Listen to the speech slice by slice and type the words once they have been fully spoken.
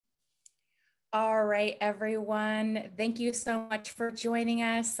All right, everyone. Thank you so much for joining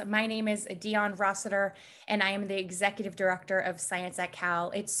us. My name is Dion Rossiter, and I am the Executive Director of Science at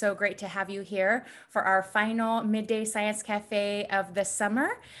Cal. It's so great to have you here for our final Midday Science Cafe of the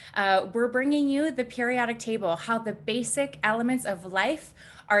summer. We're bringing you the periodic table, how the basic elements of life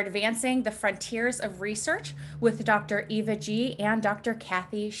are advancing the frontiers of research with Dr. Eva Ge and Dr.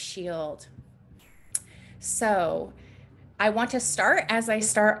 Kathy Shield. So, I want to start, as I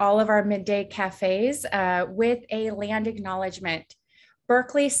start all of our midday cafes, with a land acknowledgement.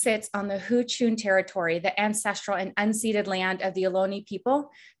 Berkeley sits on the Huchun territory, the ancestral and unceded land of the Ohlone people,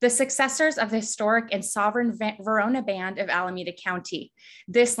 the successors of the historic and sovereign Verona Band of Alameda County.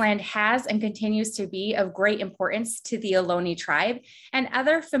 This land has and continues to be of great importance to the Ohlone tribe and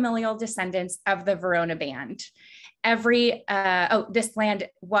other familial descendants of the Verona Band. This land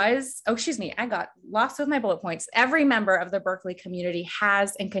was, I got lost with my bullet points. Every member of the Berkeley community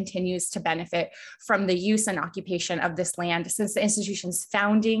has and continues to benefit from the use and occupation of this land since the institution's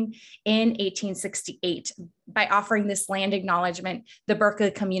founding in 1868. By offering this land acknowledgement, the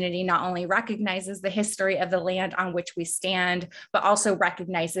Berkeley community not only recognizes the history of the land on which we stand, but also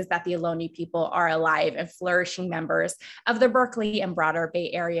recognizes that the Ohlone people are alive and flourishing members of the Berkeley and broader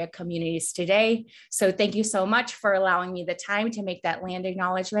Bay Area communities today. So thank you so much for allowing me the time to make that land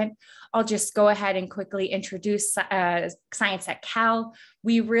acknowledgement. I'll just go ahead and quickly introduce Science at Cal.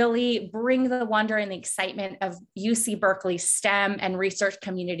 We really bring the wonder and the excitement of UC Berkeley STEM and research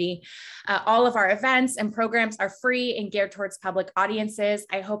community. All of our events and programs are free and geared towards public audiences.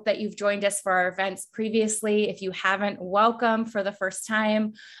 I hope that you've joined us for our events previously. If you haven't, welcome for the first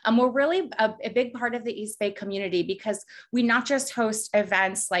time. We're really a big part of the East Bay community because we not just host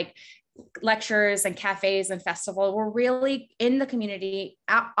events like lectures and cafes and festivals. We're really in the community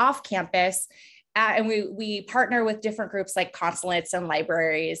off campus. And we partner with different groups like consulates and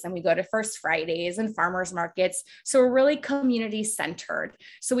libraries, and we go to First Fridays and farmers markets. So we're really community centered.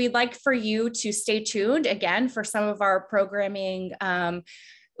 So we'd like for you to stay tuned again for some of our programming.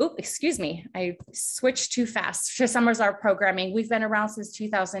 I switched too fast. For some of our programming, we've been around since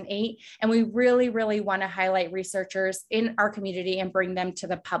 2008, and we really, really want to highlight researchers in our community and bring them to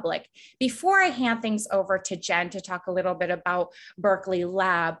the public. Before I hand things over to Jen to talk a little bit about Berkeley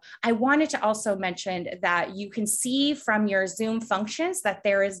Lab, I wanted to also mention that you can see from your Zoom functions that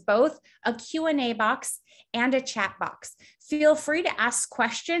there is both a Q&A box and a chat box. Feel free to ask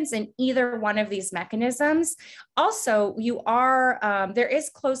questions in either one of these mechanisms. Also, there is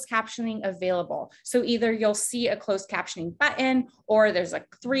closed captioning available. So either you'll see a closed captioning button, or there's like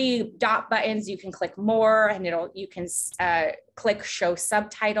 3 dot buttons. You can click more, and you can click show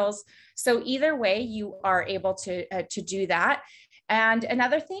subtitles. So either way, you are able to do that. And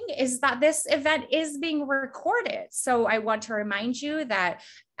another thing is that this event is being recorded. So I want to remind you that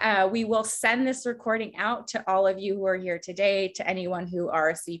we will send this recording out to all of you who are here today, to anyone who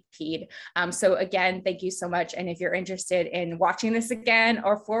RSVP'd. So again, thank you so much. And if you're interested in watching this again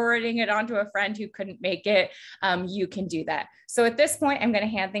or forwarding it on to a friend who couldn't make it, you can do that. So at this point, I'm going to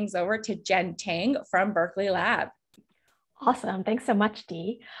hand things over to Jen Tang from Berkeley Lab. Awesome. Thanks so much,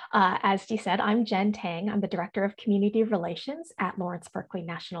 Dee. As Dee said, I'm Jen Tang. I'm the Director of Community Relations at Lawrence Berkeley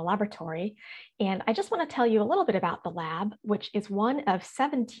National Laboratory. And I just want to tell you a little bit about the lab, which is one of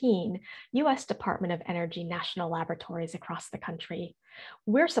 17 U.S. Department of Energy national laboratories across the country.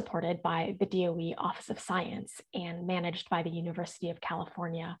 We're supported by the DOE Office of Science and managed by the University of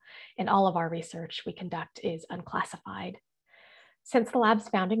California. And all of our research we conduct is unclassified. Since the lab's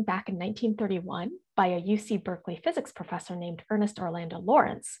founding back in 1931 by a UC Berkeley physics professor named Ernest Orlando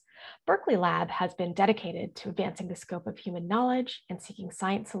Lawrence, Berkeley Lab has been dedicated to advancing the scope of human knowledge and seeking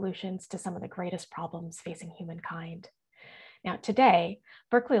science solutions to some of the greatest problems facing humankind. Now, today,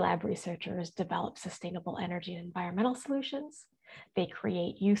 Berkeley Lab researchers develop sustainable energy and environmental solutions. They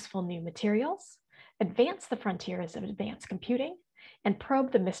create useful new materials, advance the frontiers of advanced computing, and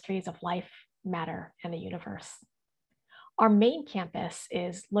probe the mysteries of life, matter, and the universe. Our main campus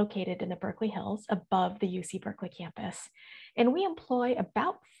is located in the Berkeley Hills above the UC Berkeley campus, and we employ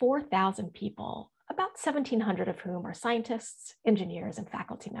about 4,000 people, about 1,700 of whom are scientists, engineers, and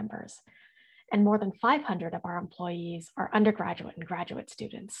faculty members. And more than 500 of our employees are undergraduate and graduate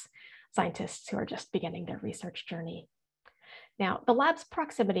students, scientists who are just beginning their research journey. Now, the lab's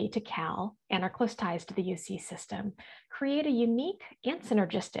proximity to Cal and our close ties to the UC system create a unique and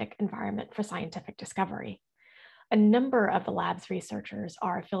synergistic environment for scientific discovery. A number of the lab's researchers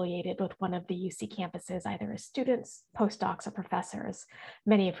are affiliated with one of the UC campuses, either as students, postdocs, or professors,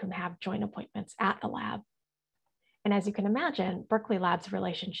 many of whom have joint appointments at the lab. And as you can imagine, Berkeley Lab's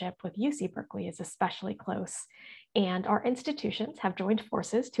relationship with UC Berkeley is especially close, and our institutions have joined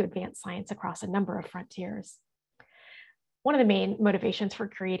forces to advance science across a number of frontiers. One of the main motivations for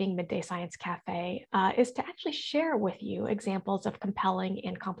creating Midday Science Cafe is to actually share with you examples of compelling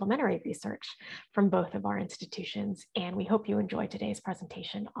and complementary research from both of our institutions, and we hope you enjoy today's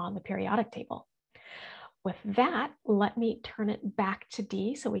presentation on the periodic table. With that, let me turn it back to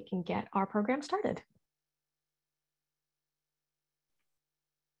Dee so we can get our program started.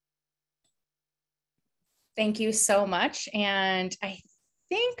 Thank you so much. And I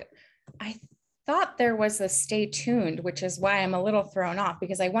thought there was a stay tuned, which is why I'm a little thrown off,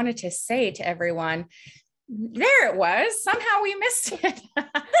 because I wanted to say to everyone, there it was, somehow we missed it.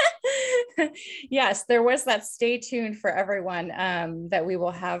 Yes, there was that stay tuned for everyone that we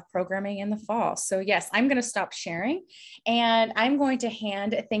will have programming in the fall. So yes, I'm going to stop sharing and I'm going to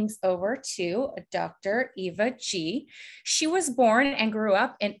hand things over to Dr. Eva Ge. She was born and grew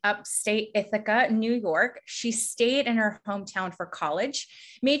up in upstate Ithaca, New York. She stayed in her hometown for college,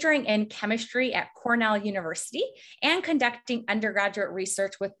 majoring in chemistry at Cornell University and conducting undergraduate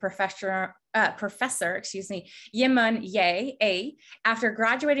research with Professor Eva Ge. After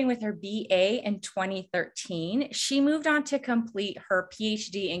graduating with her BA in 2013, she moved on to complete her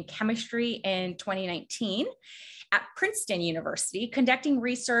PhD in chemistry in 2019 at Princeton University, conducting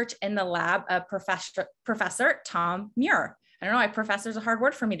research in the lab of Professor Tom Muir. I don't know why professor is a hard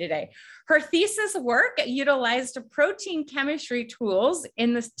word for me today. Her thesis work utilized protein chemistry tools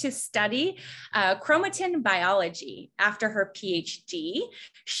to study chromatin biology. After her PhD,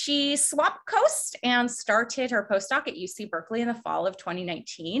 she swapped coast and started her postdoc at UC Berkeley in the fall of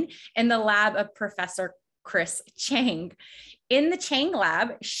 2019 in the lab of Professor Chris Chang. In the Chang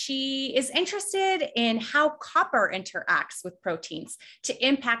lab, she is interested in how copper interacts with proteins to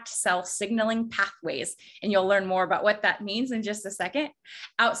impact cell signaling pathways. And you'll learn more about what that means in just a second.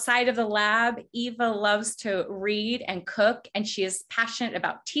 Outside of the lab, Eva loves to read and cook, and she is passionate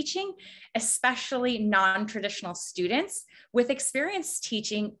about teaching, especially non-traditional students, with experience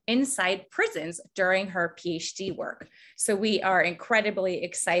teaching inside prisons during her PhD work. So we are incredibly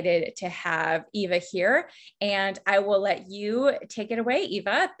excited to have Eva here, and I will let you take it away,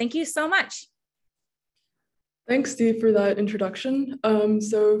 Eva. Thank you so much. Thanks, Steve, for that introduction.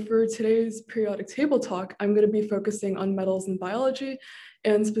 So for today's periodic table talk, I'm going to be focusing on metals in biology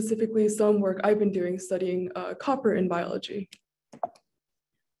and specifically some work I've been doing studying copper in biology.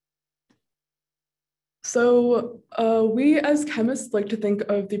 So we as chemists like to think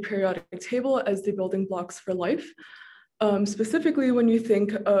of the periodic table as the building blocks for life. Specifically, when you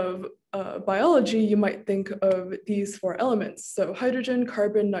think of biology, you might think of these four elements. So hydrogen,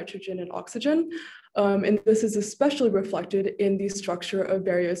 carbon, nitrogen, and oxygen. And this is especially reflected in the structure of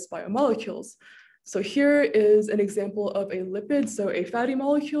various biomolecules. So here is an example of a lipid, so a fatty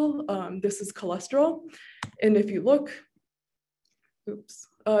molecule. This is cholesterol. And if you look,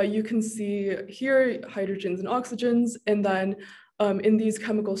 you can see here hydrogens and oxygens, and then in these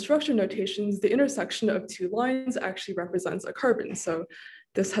chemical structure notations, the intersection of two lines actually represents a carbon. So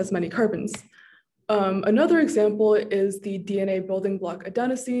this has many carbons. Another example is the DNA building block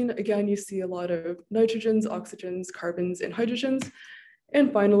adenosine. Again, you see a lot of nitrogens, oxygens, carbons, and hydrogens.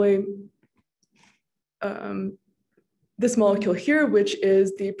 And finally, this molecule here, which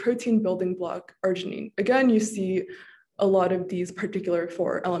is the protein building block arginine. Again, you see a lot of these particular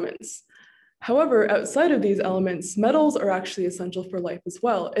four elements. However, outside of these elements, metals are actually essential for life as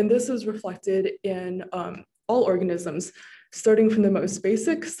well. And this is reflected in all organisms, starting from the most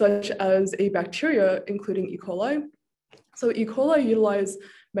basic, such as a bacteria, including E. coli. So E. coli utilize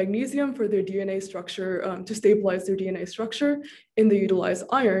magnesium for their DNA structure, to stabilize their DNA structure, and they utilize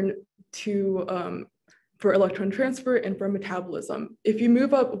iron for electron transfer and for metabolism. If you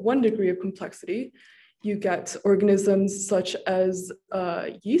move up 1 degree of complexity, you get organisms such as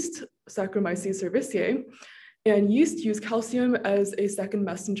yeast, Saccharomyces cerevisiae, and yeast use calcium as a second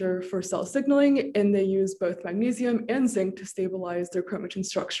messenger for cell signaling, and they use both magnesium and zinc to stabilize their chromatin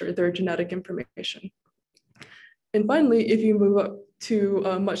structure, their genetic information. And finally, if you move up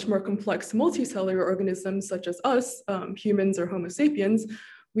to much more complex multicellular organisms such as us, humans or Homo sapiens,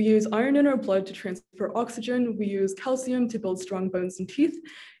 we use iron in our blood to transfer oxygen, we use calcium to build strong bones and teeth,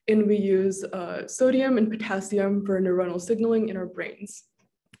 and we use sodium and potassium for neuronal signaling in our brains.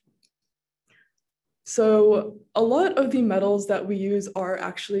 So a lot of the metals that we use are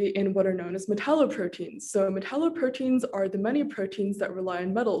actually in what are known as metalloproteins. So metalloproteins are the many proteins that rely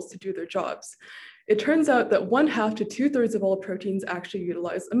on metals to do their jobs. It turns out that 1/2 to 2/3 of all proteins actually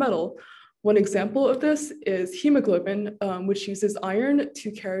utilize a metal. One example of this is hemoglobin, which uses iron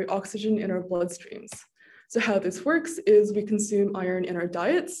to carry oxygen in our bloodstreams. So how this works is we consume iron in our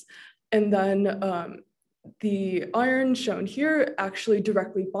diets, and then the iron shown here actually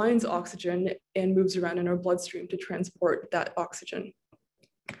directly binds oxygen and moves around in our bloodstream to transport that oxygen.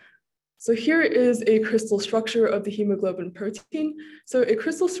 So here is a crystal structure of the hemoglobin protein. So a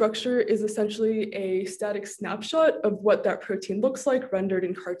crystal structure is essentially a static snapshot of what that protein looks like rendered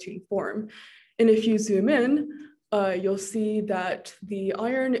in cartoon form. And if you zoom in, you'll see that the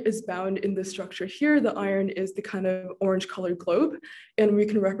iron is bound in this structure here. The iron is the kind of orange colored globe, and we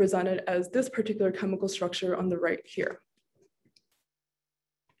can represent it as this particular chemical structure on the right here.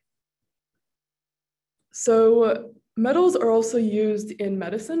 So metals are also used in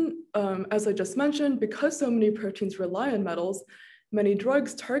medicine. As I just mentioned, because so many proteins rely on metals, many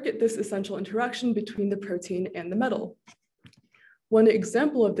drugs target this essential interaction between the protein and the metal. One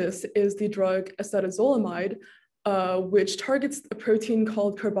example of this is the drug acetazolamide, which targets a protein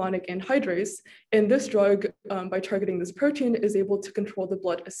called carbonic anhydrase. And this drug, by targeting this protein, is able to control the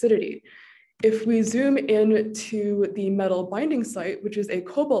blood acidity. If we zoom in to the metal binding site, which is a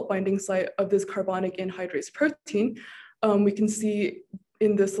cobalt binding site of this carbonic anhydrase protein, we can see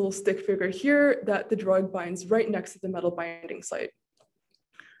in this little stick figure here that the drug binds right next to the metal binding site.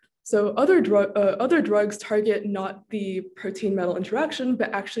 So other drugs target not the protein-metal interaction,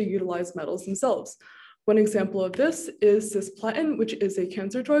 but actually utilize metals themselves. One example of this is cisplatin, which is a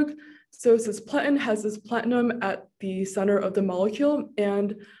cancer drug. So cisplatin has this platinum at the center of the molecule,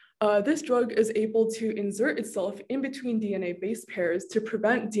 and this drug is able to insert itself in between DNA base pairs to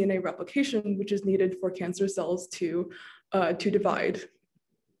prevent DNA replication, which is needed for cancer cells to divide.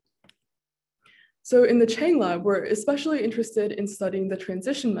 So in the Chang lab, we're especially interested in studying the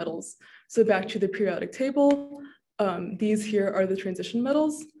transition metals. So back to the periodic table, these here are the transition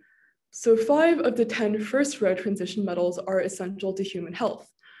metals. So 5 of the 10 first row transition metals are essential to human health.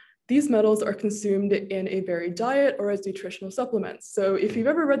 These metals are consumed in a varied diet or as nutritional supplements. So if you've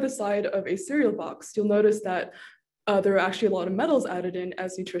ever read the side of a cereal box, you'll notice that there are actually a lot of metals added in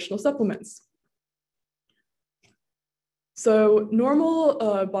as nutritional supplements. So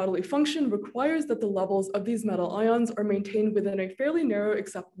normal bodily function requires that the levels of these metal ions are maintained within a fairly narrow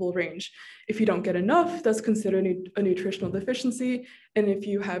acceptable range. If you don't get enough, that's considered a nutritional deficiency. And if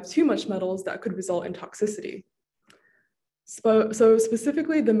you have too much metals, that could result in toxicity. So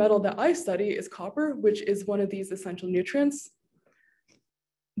specifically, the metal that I study is copper, which is one of these essential nutrients.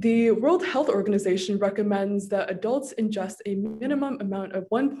 The World Health Organization recommends that adults ingest a minimum amount of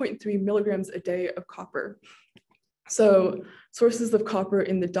 1.3 milligrams a day of copper. So sources of copper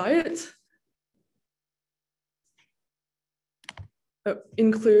in the diet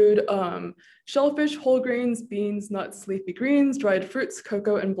include shellfish, whole grains, beans, nuts, leafy greens, dried fruits,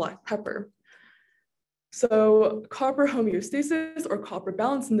 cocoa, and black pepper. So copper homeostasis or copper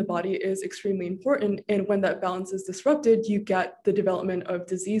balance in the body is extremely important. And when that balance is disrupted, you get the development of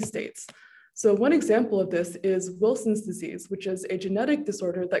disease states. So one example of this is Wilson's disease, which is a genetic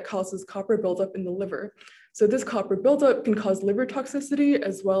disorder that causes copper buildup in the liver. So this copper buildup can cause liver toxicity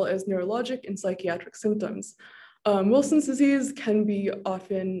as well as neurologic and psychiatric symptoms. Wilson's disease can be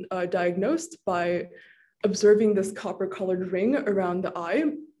often diagnosed by observing this copper-colored ring around the eye.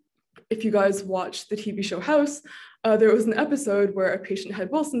 If you guys watched the TV show House, there was an episode where a patient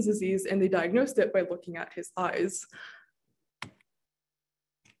had Wilson's disease and they diagnosed it by looking at his eyes.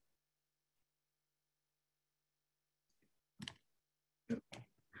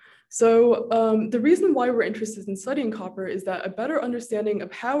 So the reason why we're interested in studying copper is that a better understanding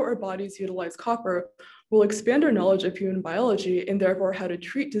of how our bodies utilize copper will expand our knowledge of human biology and therefore how to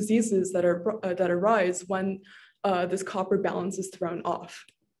treat diseases that arise when this copper balance is thrown off.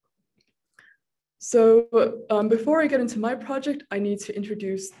 So before I get into my project, I need to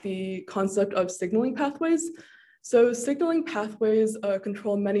introduce the concept of signaling pathways. So signaling pathways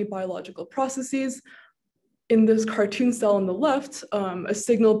control many biological processes. In this cartoon cell on the left, a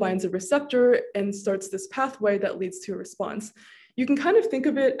signal binds a receptor and starts this pathway that leads to a response. You can kind of think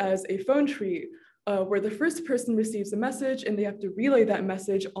of it as a phone tree where the first person receives a message and they have to relay that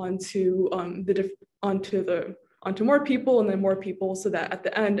message onto more people and then more people, so that at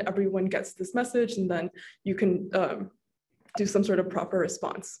the end, everyone gets this message and then you can do some sort of proper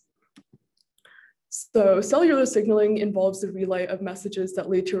response. So cellular signaling involves the relay of messages that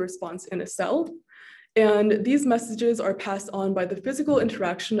lead to a response in a cell. And these messages are passed on by the physical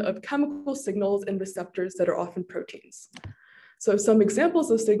interaction of chemical signals and receptors that are often proteins. So some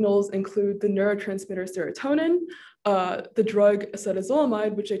examples of signals include the neurotransmitter serotonin, the drug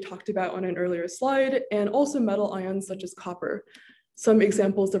acetazolamide, which I talked about on an earlier slide, and also metal ions such as copper. Some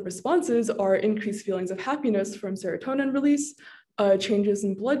examples of responses are increased feelings of happiness from serotonin release, changes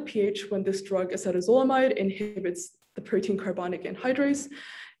in blood pH when this drug acetazolamide inhibits the protein carbonic anhydrase,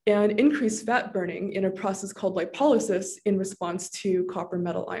 and increase fat burning in a process called lipolysis in response to copper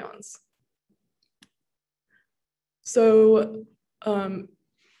metal ions. So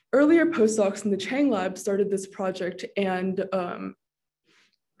earlier postdocs in the Chang lab started this project and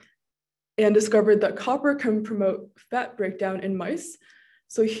discovered that copper can promote fat breakdown in mice.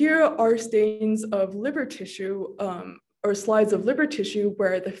 So here are stains of liver tissue, or slides of liver tissue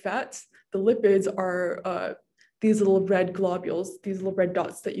where the fats, the lipids are these little red globules, these little red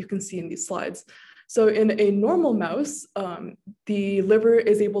dots that you can see in these slides. So in a normal mouse, the liver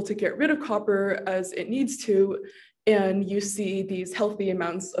is able to get rid of copper as it needs to, and you see these healthy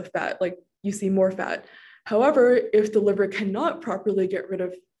amounts of fat, like you see more fat. However, if the liver cannot properly get rid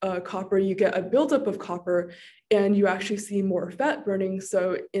of copper, you get a buildup of copper and you actually see more fat burning.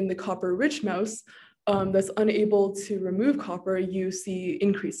 So in the copper-rich mouse that's unable to remove copper, you see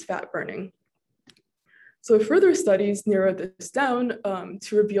increased fat burning. So further studies narrowed this down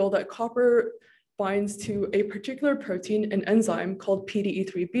to reveal that copper binds to a particular protein, an enzyme called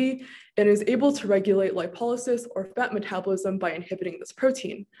PDE3B, and is able to regulate lipolysis or fat metabolism by inhibiting this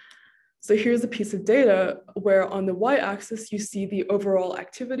protein. So here's a piece of data where on the y-axis, you see the overall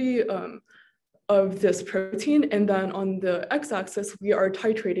activity of this protein. And then on the x-axis, we are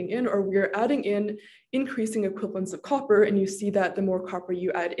titrating in, or we are adding in increasing equivalents of copper. And you see that the more copper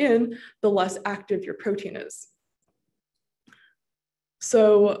you add in, the less active your protein is.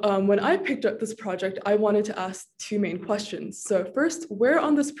 So when I picked up this project, I wanted to ask two main questions. So first, where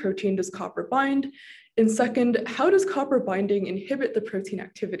on this protein does copper bind? And second, how does copper binding inhibit the protein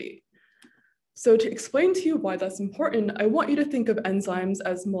activity? So to explain to you why that's important, I want you to think of enzymes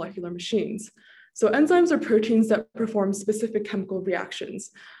as molecular machines. So enzymes are proteins that perform specific chemical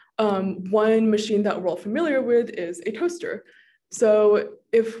reactions. One machine that we're all familiar with is a toaster. So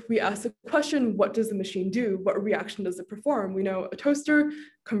if we ask the question, what does the machine do? What reaction does it perform? We know a toaster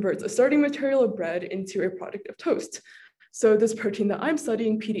converts a starting material of bread into a product of toast. So this protein that I'm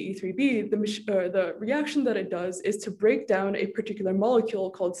studying, PDE3B, the reaction that it does is to break down a particular molecule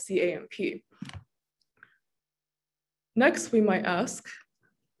called CAMP. Next, we might ask,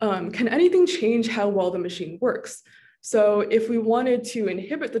 can anything change how well the machine works? So if we wanted to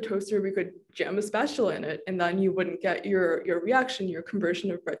inhibit the toaster, we could jam a spatula in it, and then you wouldn't get your reaction, your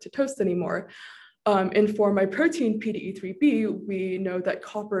conversion of bread to toast anymore. And for my protein PDE3B, we know that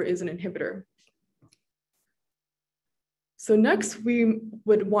copper is an inhibitor. So next, we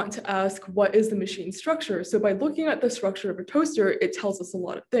would want to ask, what is the machine structure? So by looking at the structure of a toaster, it tells us a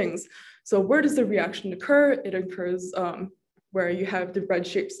lot of things. So where does the reaction occur? It occurs where you have the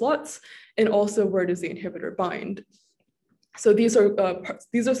bread-shaped slots, and also where does the inhibitor bind? So these are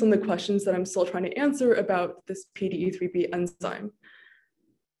some of the questions that I'm still trying to answer about this PDE3B enzyme.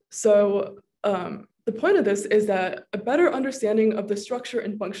 So the point of this is that a better understanding of the structure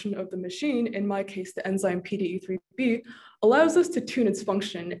and function of the machine, in my case, the enzyme PDE3B, allows us to tune its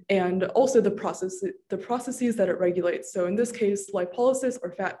function and also the processes that it regulates. So in this case, lipolysis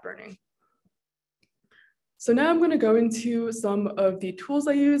or fat burning. So now I'm going to go into some of the tools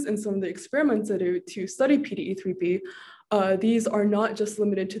I use and some of the experiments I do to study PDE3B. These are not just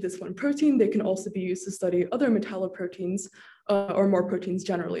limited to this one protein. They can also be used to study other metalloproteins or more proteins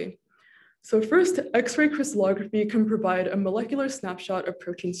generally. So first, X-ray crystallography can provide a molecular snapshot of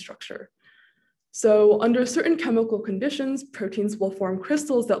protein structure. So under certain chemical conditions, proteins will form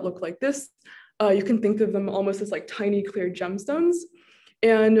crystals that look like this. You can think of them almost as like tiny clear gemstones.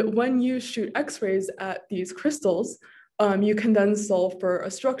 And when you shoot X-rays at these crystals, you can then solve for a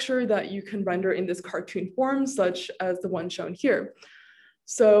structure that you can render in this cartoon form, such as the one shown here.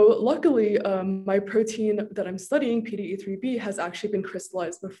 So luckily, my protein that I'm studying, PDE3B, has actually been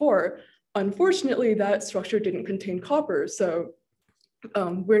crystallized before. Unfortunately, that structure didn't contain copper, so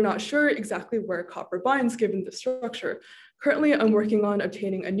we're not sure exactly where copper binds given the structure. Currently, I'm working on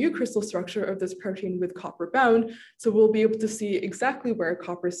obtaining a new crystal structure of this protein with copper bound, so we'll be able to see exactly where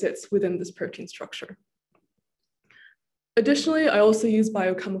copper sits within this protein structure. Additionally, I also use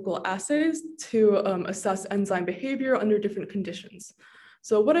biochemical assays to assess enzyme behavior under different conditions.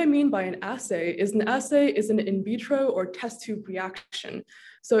 So what I mean by an assay is an in vitro or test tube reaction.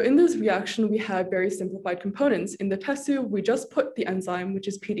 So in this reaction, we have very simplified components. In the test tube, we just put the enzyme, which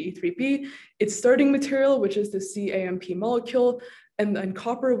is PDE3B, its starting material, which is the CAMP molecule, and then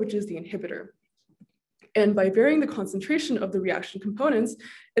copper, which is the inhibitor. And by varying the concentration of the reaction components,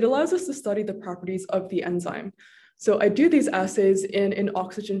 it allows us to study the properties of the enzyme. So I do these assays in an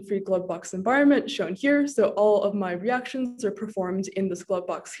oxygen-free glove box environment shown here. So all of my reactions are performed in this glove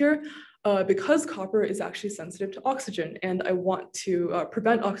box here because copper is actually sensitive to oxygen, and I want to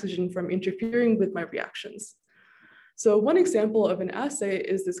prevent oxygen from interfering with my reactions. So one example of an assay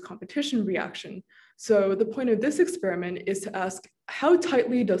is this competition reaction. So the point of this experiment is to ask, how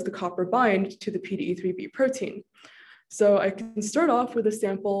tightly does the copper bind to the PDE3B protein? So I can start off with a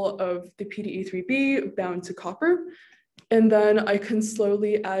sample of the PDE3B bound to copper, and then I can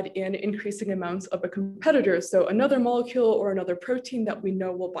slowly add in increasing amounts of a competitor, so another molecule or another protein that we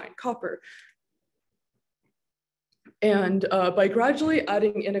know will bind copper. And by gradually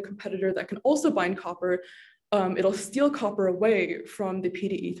adding in a competitor that can also bind copper, it'll steal copper away from the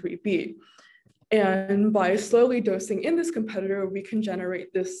PDE3B. And by slowly dosing in this competitor, we can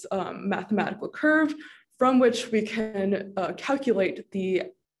generate this mathematical curve from which we can calculate the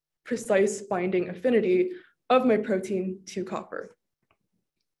precise binding affinity of my protein to copper.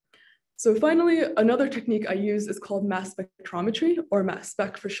 So finally, another technique I use is called mass spectrometry, or mass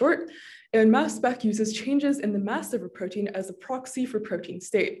spec for short. And mass spec uses changes in the mass of a protein as a proxy for protein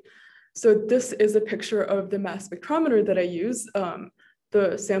state. So this is a picture of the mass spectrometer that I use.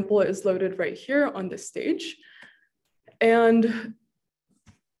 The sample is loaded right here on this stage. And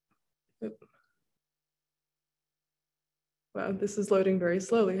wow, this is loading very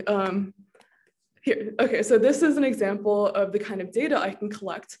slowly. Here, okay, so this is an example of the kind of data I can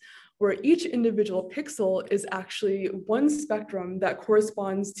collect where each individual pixel is actually one spectrum that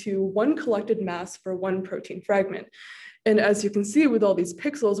corresponds to one collected mass for one protein fragment. And as you can see with all these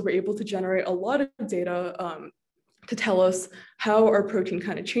pixels, we're able to generate a lot of data to tell us how our protein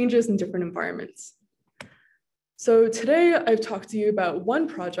kind of changes in different environments. So today I've talked to you about one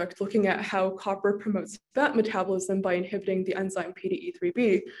project looking at how copper promotes fat metabolism by inhibiting the enzyme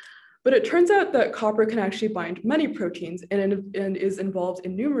PDE3B. But it turns out that copper can actually bind many proteins and is involved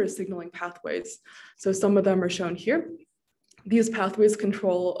in numerous signaling pathways. So some of them are shown here. These pathways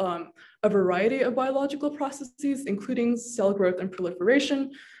control a variety of biological processes, including cell growth and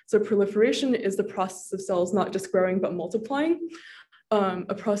proliferation. So proliferation is the process of cells not just growing, but multiplying.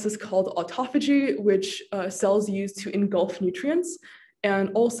 A process called autophagy, which cells use to engulf nutrients,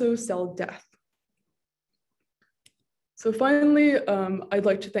 and also cell death. So finally, I'd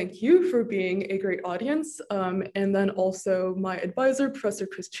like to thank you for being a great audience, and then also my advisor, Professor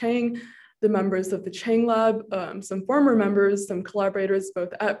Chris Chang, the members of the Chang Lab, some former members, some collaborators,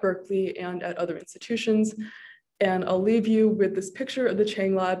 both at Berkeley and at other institutions. And I'll leave you with this picture of the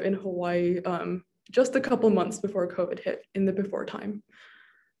Chang Lab in Hawaii just a couple months before COVID hit, in the before time.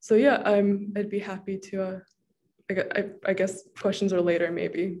 So yeah, I'd be happy to, I guess questions are later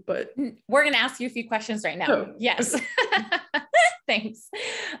maybe, but. We're gonna ask you a few questions right now. Oh. Yes. Thanks.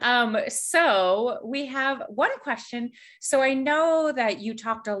 So we have one question. So I know that you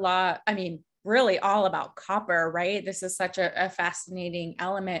talked a lot, I mean, really all about copper, right? This is such a fascinating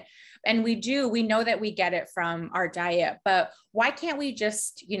element. And we know that we get it from our diet, but why can't we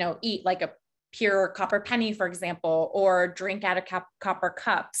just, eat like a pure copper penny, for example, or drink out of copper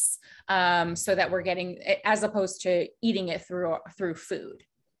cups so that we're getting, as opposed to eating it through food?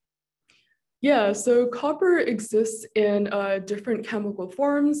 Yeah, so copper exists in different chemical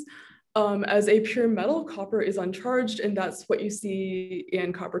forms. As a pure metal, copper is uncharged, and that's what you see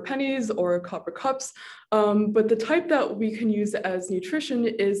in copper pennies or copper cups. But the type that we can use as nutrition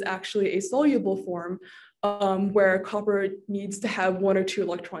is actually a soluble form, where copper needs to have 1 or 2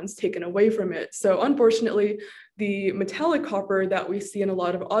 electrons taken away from it. So unfortunately, the metallic copper that we see in a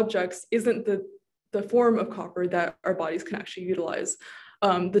lot of objects isn't the form of copper that our bodies can actually utilize.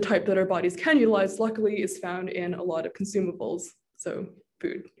 The type that our bodies can utilize, luckily, is found in a lot of consumables, so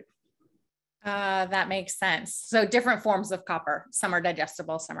food. That makes sense. So different forms of copper, some are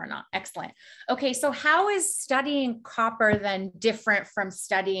digestible, some are not. Excellent. Okay, so how is studying copper then different from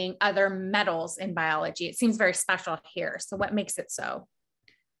studying other metals in biology? It seems very special here. So what makes it so?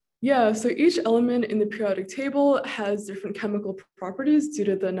 Yeah, so each element in the periodic table has different chemical properties due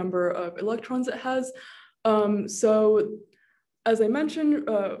to the number of electrons it has. As I mentioned,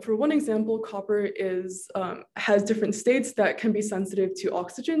 for one example, copper has different states that can be sensitive to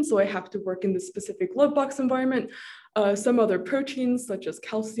oxygen, so I have to work in the specific glove box environment. Some other proteins, such as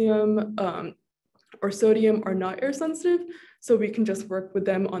calcium or sodium, are not air sensitive, so we can just work with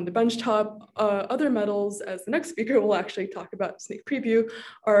them on the benchtop. Other metals, as the next speaker will actually talk about, sneak preview,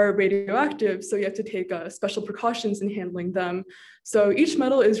 are radioactive, so you have to take special precautions in handling them. So each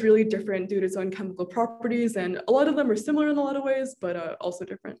metal is really different due to its own chemical properties, and a lot of them are similar in a lot of ways, but also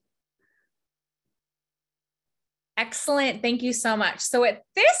different. Excellent. Thank you so much. So at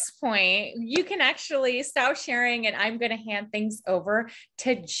this point, you can actually stop sharing, and I'm going to hand things over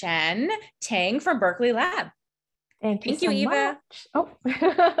to Jen Tang from Berkeley Lab. Thank you, Eva. Much. Oh,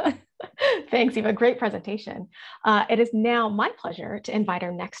 Thanks, Eva. Great presentation. It is now my pleasure to invite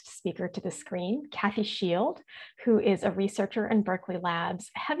our next speaker to the screen, Kathy Shield, who is a researcher in Berkeley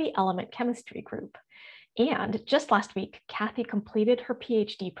Lab's Heavy Element Chemistry group. And just last week, Kathy completed her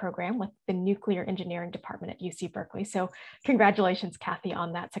PhD program with the Nuclear Engineering Department at UC Berkeley. So congratulations, Kathy,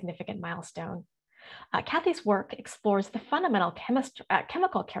 on that significant milestone. Kathy's work explores the fundamental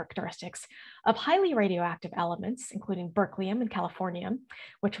chemical characteristics of highly radioactive elements, including berkelium and californium,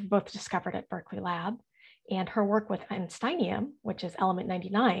 which were both discovered at Berkeley Lab. And her work with einsteinium, which is element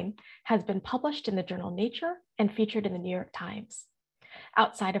 99, has been published in the journal Nature and featured in the New York Times.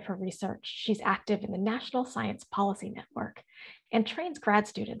 Outside of her research, she's active in the National Science Policy Network and trains grad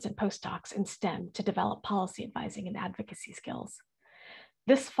students and postdocs in STEM to develop policy advising and advocacy skills.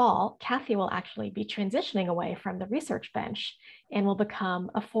 This fall, Kathy will actually be transitioning away from the research bench and will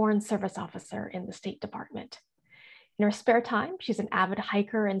become a Foreign Service Officer in the State Department. In her spare time, she's an avid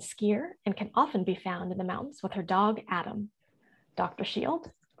hiker and skier and can often be found in the mountains with her dog, Adam. Dr.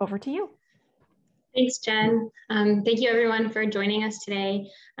 Shield, over to you. Thanks, Jen. Thank you everyone for joining us today.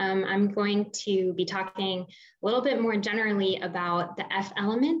 I'm going to be talking a little bit more generally about the F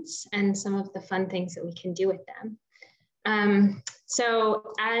elements and some of the fun things that we can do with them.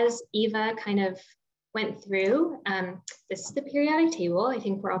 So as Eva kind of went through, this is the periodic table. I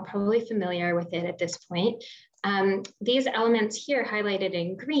think we're all probably familiar with it at this point. These elements here highlighted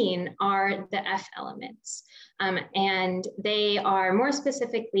in green are the F elements. And they are more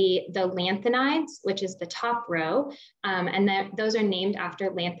specifically the lanthanides, which is the top row. And those are named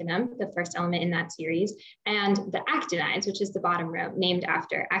after lanthanum, the first element in that series, and the actinides, which is the bottom row, named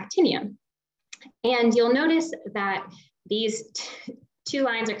after actinium. And you'll notice that these two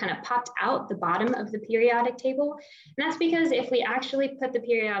lines are kind of popped out the bottom of the periodic table. And that's because if we actually put the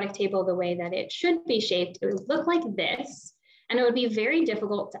periodic table the way that it should be shaped, it would look like this, and it would be very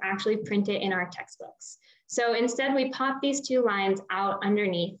difficult to actually print it in our textbooks. So instead we pop these two lines out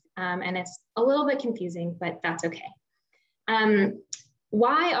underneath, and it's a little bit confusing, but that's okay.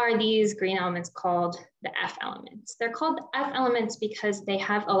 Why are these green elements called the F elements? They're called F elements because they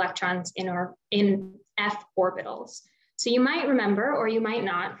have electrons in F orbitals. So you might remember, or you might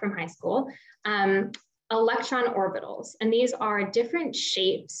not from high school, electron orbitals. And these are different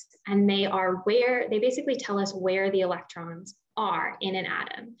shapes, and they basically tell us where the electrons are in an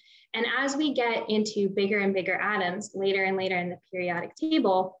atom. And as we get into bigger and bigger atoms later and later in the periodic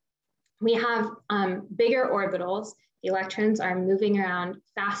table, we have bigger orbitals. The electrons are moving around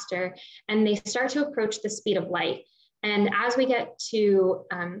faster, and they start to approach the speed of light. And as we get to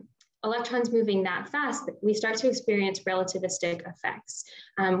electrons moving that fast, we start to experience relativistic effects,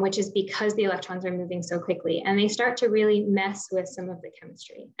 which is because the electrons are moving so quickly, and they start to really mess with some of the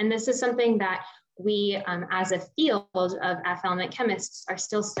chemistry. And this is something that we, as a field of F element chemists, are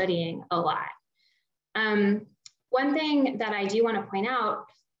still studying a lot. One thing that I do want to point out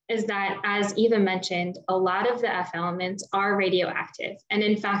is that, as Eva mentioned, a lot of the F elements are radioactive. And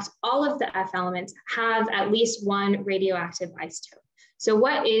in fact, all of the F elements have at least one radioactive isotope. So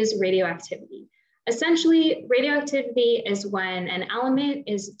what is radioactivity? Essentially, radioactivity is when an element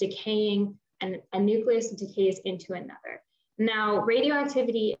is decaying and a nucleus decays into another. Now,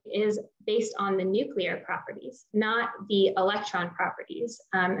 radioactivity is based on the nuclear properties, not the electron properties.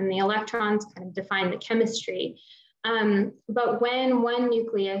 And the electrons kind of define the chemistry. But when one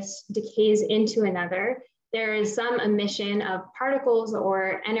nucleus decays into another, there is some emission of particles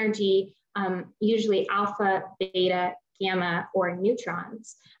or energy, usually alpha, beta, gamma, or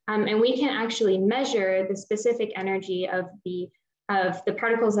neutrons. And we can actually measure the specific energy of the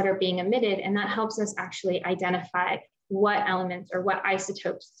particles that are being emitted, and that helps us actually identify what elements or what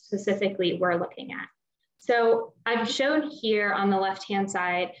isotopes specifically we're looking at. So I've shown here on the left-hand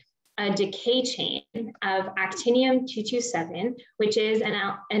side a decay chain of actinium-227, which is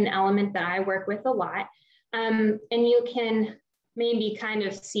an element that I work with a lot. And you can maybe kind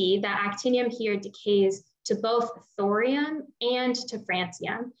of see that actinium here decays to both thorium and to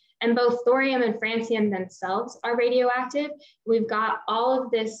francium. And both thorium and francium themselves are radioactive. We've got all of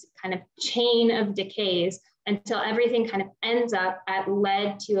this kind of chain of decays until everything kind of ends up at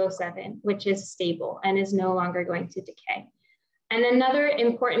lead-207, which is stable and is no longer going to decay. And another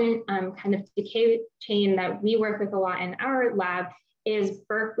important kind of decay chain that we work with a lot in our lab is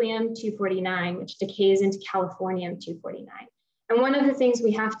berkelium-249, which decays into californium-249. And one of the things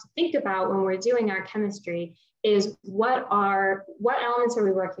we have to think about when we're doing our chemistry is what elements are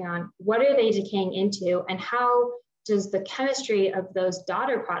we working on? What are they decaying into? And how does the chemistry of those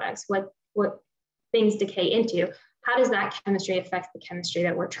daughter products, what things decay into, how does that chemistry affect the chemistry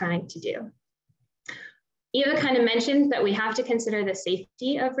that we're trying to do? Eva kind of mentioned that we have to consider the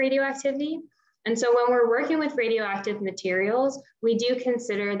safety of radioactivity. And so when we're working with radioactive materials, we do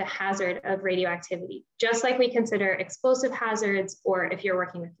consider the hazard of radioactivity, just like we consider explosive hazards, or if you're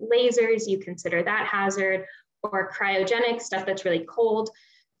working with lasers, you consider that hazard, or cryogenic stuff that's really cold.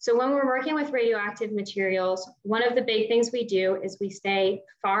 So when we're working with radioactive materials, one of the big things we do is we stay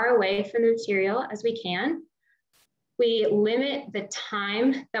far away from the material as we can. We limit the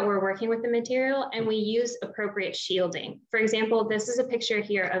time that we're working with the material, and we use appropriate shielding. For example, this is a picture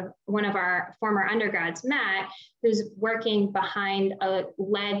here of one of our former undergrads, Matt, who's working behind a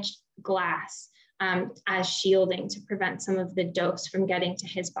lead glass as shielding to prevent some of the dose from getting to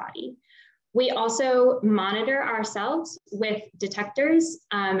his body. We also monitor ourselves with detectors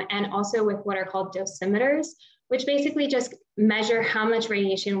and also with what are called dosimeters, which basically just measure how much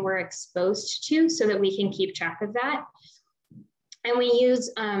radiation we're exposed to so that we can keep track of that. And we use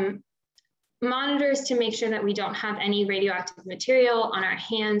monitors to make sure that we don't have any radioactive material on our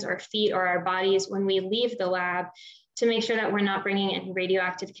hands or feet or our bodies when we leave the lab, to make sure that we're not bringing any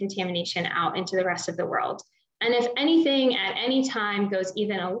radioactive contamination out into the rest of the world. And if anything at any time goes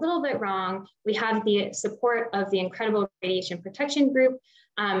even a little bit wrong, we have the support of the incredible radiation protection group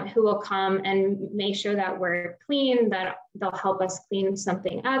who will come and make sure that we're clean, that they'll help us clean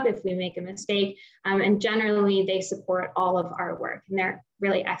something up if we make a mistake. And generally they support all of our work, and they're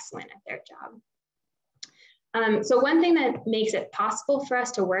really excellent at their job. So one thing that makes it possible for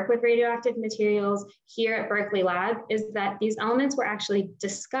us to work with radioactive materials here at Berkeley Lab is that these elements were actually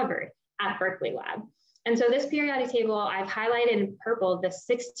discovered at Berkeley Lab. And so this periodic table, I've highlighted in purple the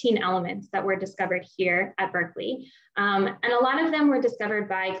 16 elements that were discovered here at Berkeley. And a lot of them were discovered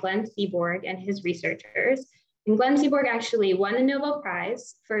by Glenn Seaborg and his researchers. And Glenn Seaborg actually won the Nobel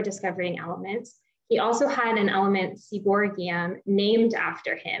Prize for discovering elements. He also had an element, Seaborgium, named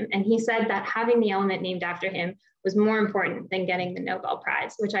after him. And he said that having the element named after him was more important than getting the Nobel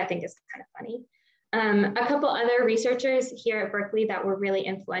Prize, which I think is kind of funny. A couple other researchers here at Berkeley that were really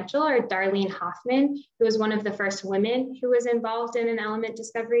influential are Darlene Hoffman, who was one of the first women who was involved in an element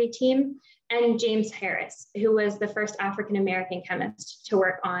discovery team, and James Harris, who was the first African-American chemist to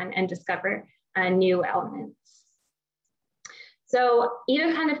work on and discover new elements. So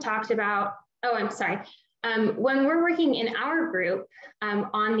Eva kind of talked about, when we're working in our group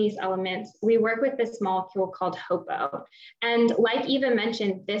on these elements, we work with this molecule called HOPO. And like Eva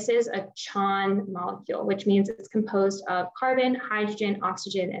mentioned, this is a CHON molecule, which means it's composed of carbon, hydrogen,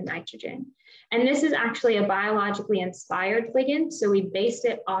 oxygen, and nitrogen. And this is actually a biologically inspired ligand. So we based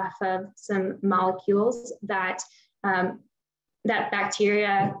it off of some molecules that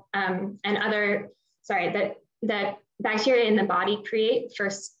bacteria that bacteria in the body create for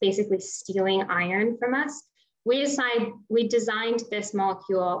basically stealing iron from us. We designed this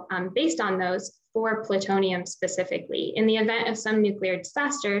molecule based on those for plutonium specifically in the event of some nuclear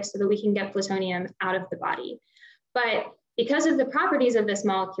disaster, so that we can get plutonium out of the body. But because of the properties of this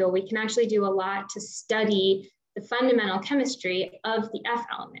molecule, we can actually do a lot to study the fundamental chemistry of the F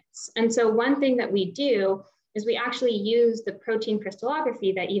elements. And so one thing that we do is we actually use the protein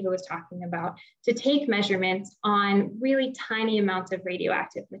crystallography that Eva was talking about to take measurements on really tiny amounts of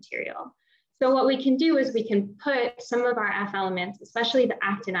radioactive material. So what we can do is we can put some of our F elements, especially the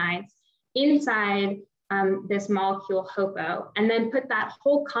actinides, inside this molecule HOPO, and then put that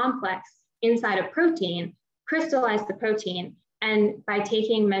whole complex inside a protein, crystallize the protein, and by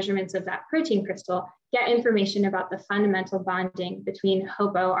taking measurements of that protein crystal, get information about the fundamental bonding between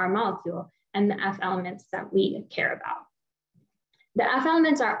HOPO, our molecule, and the F elements that we care about. The F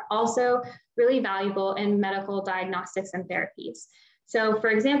elements are also really valuable in medical diagnostics and therapies. So for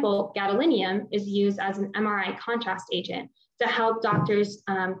example, gadolinium is used as an MRI contrast agent to help doctors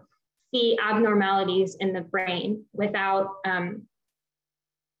see abnormalities in the brain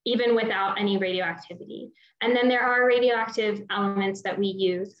even without any radioactivity. And then there are radioactive elements that we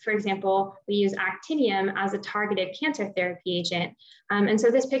use. For example, we use actinium as a targeted cancer therapy agent. And so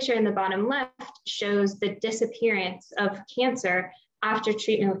this picture in the bottom left shows the disappearance of cancer after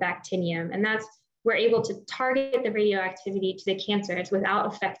treatment with actinium. And we're able to target the radioactivity to the cancers without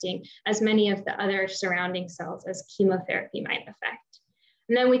affecting as many of the other surrounding cells as chemotherapy might affect.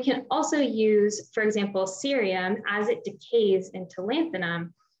 And then we can also use, for example, cerium as it decays into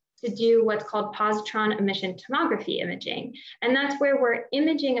lanthanum to do what's called positron emission tomography imaging. And that's where we're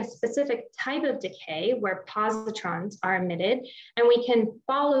imaging a specific type of decay where positrons are emitted, and we can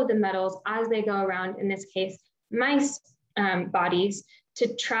follow the metals as they go around, in this case, mice bodies,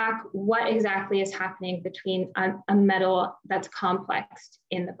 to track what exactly is happening between a metal that's complexed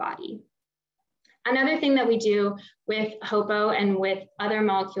in the body. Another thing that we do with HOPO and with other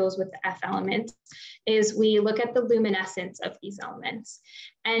molecules with the F elements is we look at the luminescence of these elements.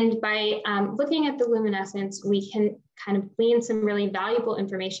 And by looking at the luminescence, we can kind of glean some really valuable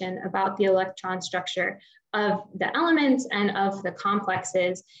information about the electron structure of the elements and of the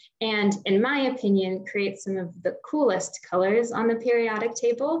complexes. And in my opinion, create some of the coolest colors on the periodic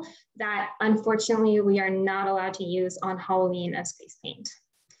table that unfortunately we are not allowed to use on Halloween as face paint.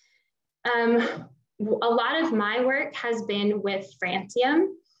 A lot of my work has been with francium,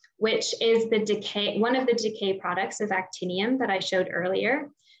 which is one of the decay products of actinium that I showed earlier.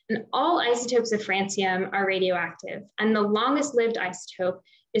 And all isotopes of francium are radioactive, and the longest lived isotope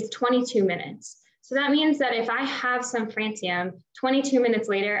is 22 minutes. So that means that if I have some francium, 22 minutes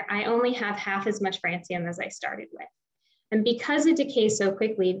later, I only have half as much francium as I started with. And because it decays so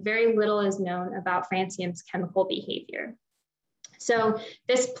quickly, very little is known about francium's chemical behavior. So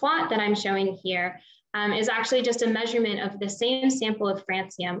this plot that I'm showing here is actually just a measurement of the same sample of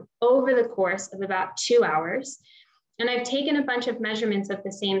francium over the course of about 2 hours. And I've taken a bunch of measurements of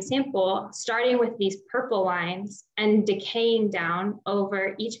the same sample, starting with these purple lines and decaying down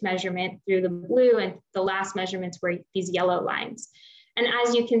over each measurement through the blue, and the last measurements were these yellow lines. And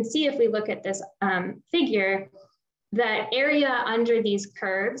as you can see, if we look at this figure, the area under these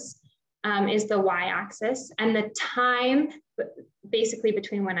curves is the y-axis, and the time basically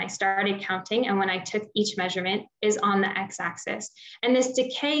between when I started counting and when I took each measurement is on the x-axis. And this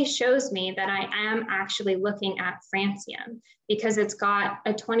decay shows me that I am actually looking at francium because it's got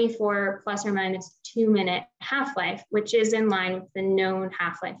a 24 plus or minus 2 minute half-life, which is in line with the known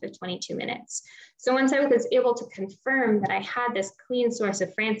half-life of 22 minutes. So once I was able to confirm that I had this clean source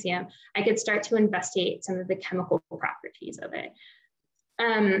of francium, I could start to investigate some of the chemical properties of it.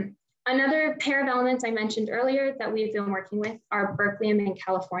 Another pair of elements I mentioned earlier that we've been working with are berkelium and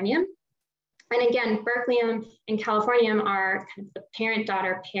californium. And again, berkelium and californium are kind of the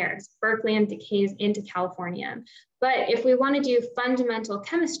parent-daughter pairs. Berkelium decays into californium. But if we want to do fundamental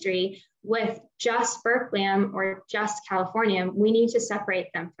chemistry with just berkelium or just californium, we need to separate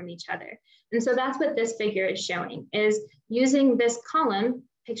them from each other. And so that's what this figure is showing, is using this column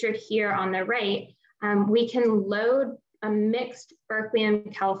pictured here on the right, we can load a mixed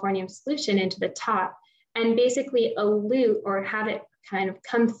berkelium californium solution into the top and basically elute or have it kind of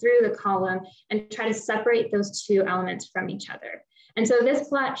come through the column and try to separate those two elements from each other. And so this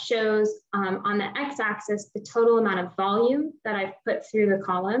plot shows on the x-axis, the total amount of volume that I've put through the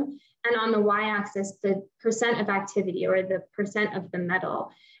column, and on the y-axis, the percent of activity or the percent of the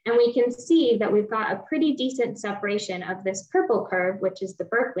metal. And we can see that we've got a pretty decent separation of this purple curve, which is the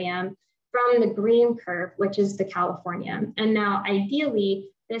berkelium, from the green curve, which is the californium. And now ideally,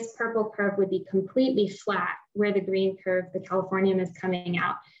 this purple curve would be completely flat where the green curve, the californium, is coming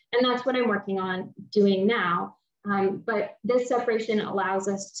out. And that's what I'm working on doing now. But this separation allows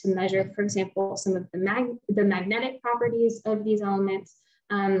us to measure, for example, some of the magnetic properties of these elements,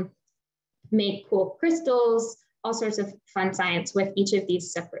 make cool crystals, all sorts of fun science with each of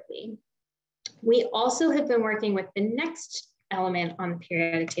these separately. We also have been working with the next element on the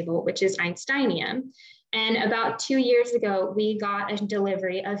periodic table, which is Einsteinium. And about 2 years ago, we got a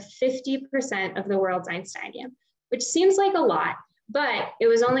delivery of 50% of the world's Einsteinium, which seems like a lot, but it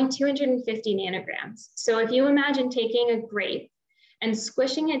was only 250 nanograms. So if you imagine taking a grape and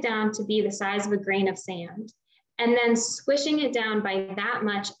squishing it down to be the size of a grain of sand, and then squishing it down by that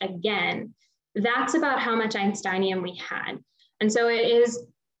much again, that's about how much Einsteinium we had. And so it is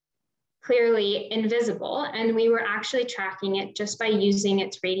clearly invisible, and we were actually tracking it just by using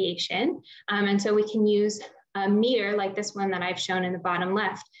its radiation. And so we can use a meter like this one that I've shown in the bottom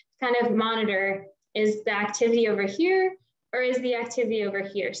left, to kind of monitor, is the activity over here or is the activity over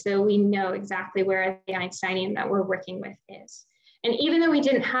here? So we know exactly where the Einsteinium that we're working with is. And even though we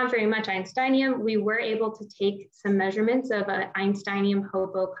didn't have very much Einsteinium, we were able to take some measurements of an Einsteinium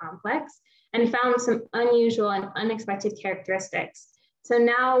HOPO complex and found some unusual and unexpected characteristics. So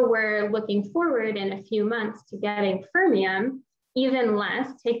now we're looking forward in a few months to getting fermium, even less,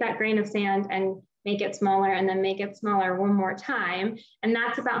 take that grain of sand and make it smaller and then make it smaller one more time. And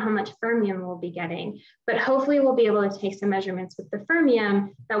that's about how much fermium we'll be getting. But hopefully we'll be able to take some measurements with the fermium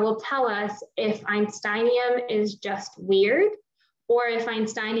that will tell us if Einsteinium is just weird, or if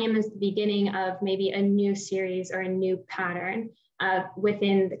Einsteinium is the beginning of maybe a new series or a new pattern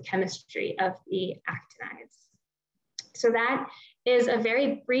within the chemistry of the actinides. So that is a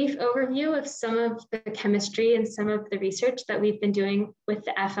very brief overview of some of the chemistry and some of the research that we've been doing with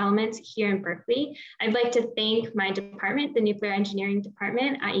the F elements here in Berkeley. I'd like to thank my department, the Nuclear Engineering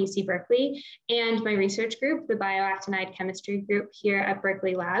Department at UC Berkeley, and my research group, the Bioactinide Chemistry Group here at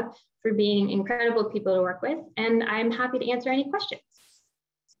Berkeley Lab, for being incredible people to work with. And I'm happy to answer any questions.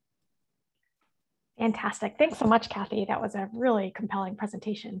 Fantastic. Thanks so much, Kathy. That was a really compelling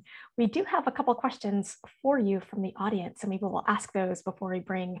presentation. We do have a couple of questions for you from the audience, and maybe we'll ask those before we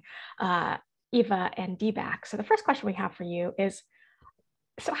bring Eva and Dee back. So the first question we have for you is,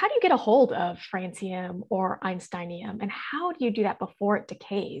 so how do you get a hold of francium or einsteinium, and how do you do that before it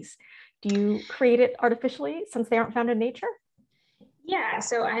decays? Do you create it artificially since they aren't found in nature? Yeah,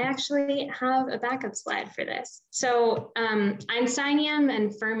 so I actually have a backup slide for this. So einsteinium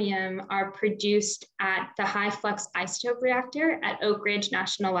and fermium are produced at the high flux isotope reactor at Oak Ridge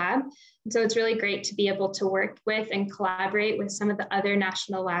National Lab. And so it's really great to be able to work with and collaborate with some of the other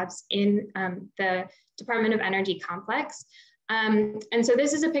national labs in the Department of Energy complex. And so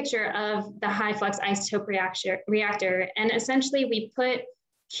this is a picture of the high flux isotope reactor. And essentially we put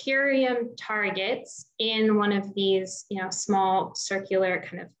curium targets in one of these, small circular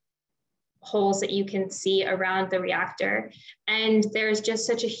kind of holes that you can see around the reactor. And there's just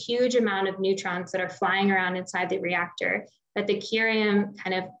such a huge amount of neutrons that are flying around inside the reactor that the curium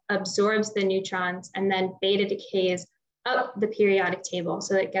kind of absorbs the neutrons and then beta decays up the periodic table.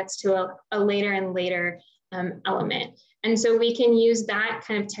 So it gets to a later and later element. And so we can use that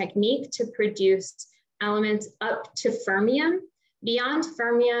kind of technique to produce elements up to fermium. Beyond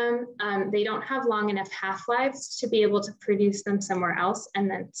fermium, they don't have long enough half-lives to be able to produce them somewhere else and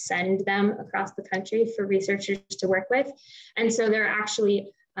then send them across the country for researchers to work with. And so there are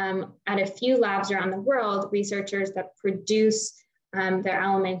actually, at a few labs around the world, researchers that produce their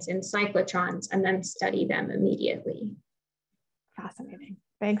elements in cyclotrons and then study them immediately. Fascinating.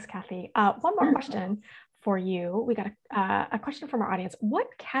 Thanks, Kathy. One more question for you. We got a question from our audience. What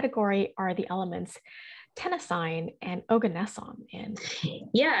category are the elements tennessine and oganesson in?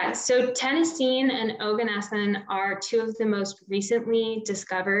 Yeah, so tennessine and oganesson are two of the most recently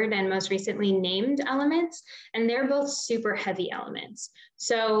discovered and most recently named elements, and they're both super heavy elements.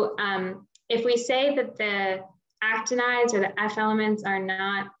 So if we say that the actinides or the F elements are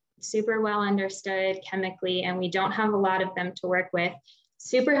not super well understood chemically, and we don't have a lot of them to work with,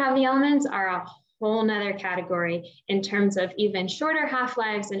 super heavy elements are a whole nother category in terms of even shorter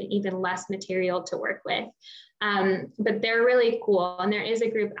half-lives and even less material to work with. But they're really cool. And there is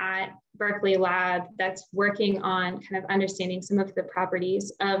a group at Berkeley Lab that's working on kind of understanding some of the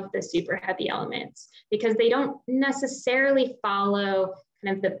properties of the super heavy elements, because they don't necessarily follow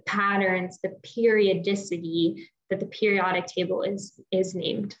kind of the patterns, the periodicity that the periodic table is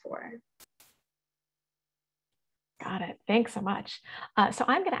named for. Got it. Thanks so much. So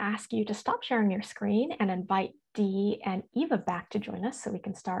I'm going to ask you to stop sharing your screen and invite Dee and Eva back to join us so we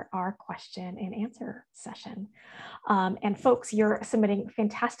can start our question and answer session. And folks, you're submitting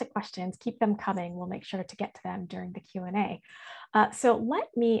fantastic questions. Keep them coming. We'll make sure to get to them during the Q&A. So let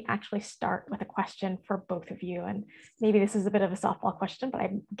me actually start with a question for both of you. And maybe this is a bit of a softball question, but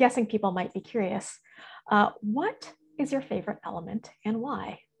I'm guessing people might be curious. What is your favorite element and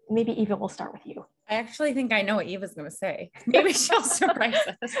why? Maybe Eva, we'll start with you. I actually think I know what Eva's going to say. Maybe she'll surprise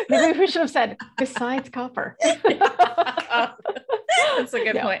us. Maybe we should have said, besides copper. That's a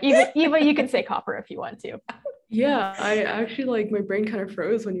good point. Eva, you can say copper if you want to. Yeah, I actually, like, my brain kind of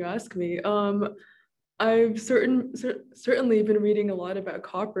froze when you asked me. I've certainly been reading a lot about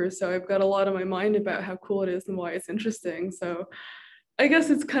copper, so I've got a lot on my mind about how cool it is and why it's interesting. So I guess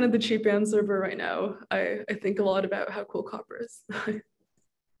it's kind of the cheap answer, but right now I think a lot about how cool copper is.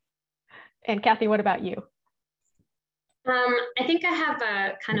 And Kathy, what about you? I think I have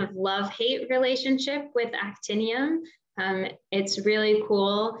a kind of love-hate relationship with actinium. It's really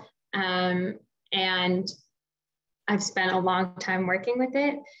cool, and I've spent a long time working with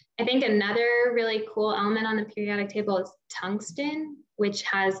it. I think another really cool element on the periodic table is tungsten, which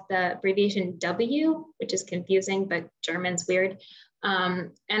has the abbreviation W, which is confusing, but German's weird.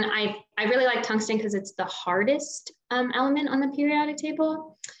 And I really like tungsten because it's the hardest element on the periodic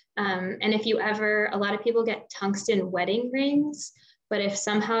table. And if you ever, a lot of people get tungsten wedding rings, but if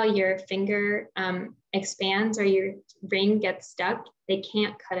somehow your finger expands or your ring gets stuck, they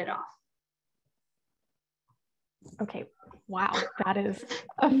can't cut it off. Okay, wow, that is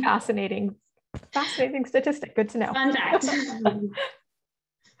a fascinating statistic. Good to know. Fun fact. Excellent.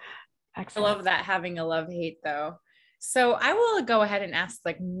 I love that, having a love-hate though. So I will go ahead and ask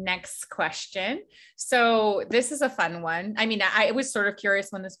the next question. So this is a fun one. I mean, I was sort of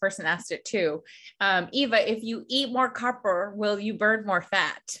curious when this person asked it too. Eva, if you eat more copper, will you burn more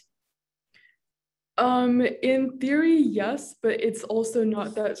fat? In theory, yes, but it's also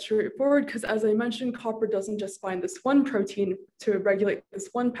not that straightforward because, as I mentioned, copper doesn't just bind this one protein to regulate this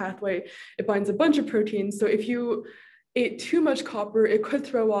one pathway, it binds a bunch of proteins. So if you ate too much copper, it could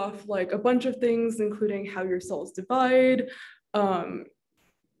throw off like a bunch of things, including how your cells divide,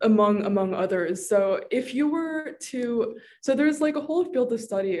 among others. So if you were to, so there's like a whole field of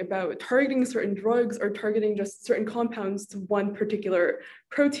study about targeting certain drugs or targeting just certain compounds to one particular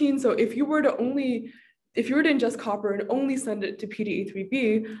protein. So if you were to ingest copper and only send it to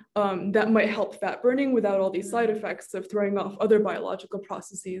PDE3B, that might help fat burning without all these side effects of throwing off other biological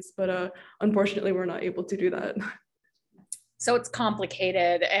processes. But unfortunately, we're not able to do that. So it's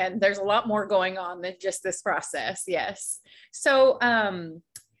complicated and there's a lot more going on than just this process. Yes. So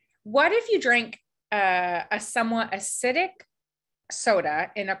what if you drank a somewhat acidic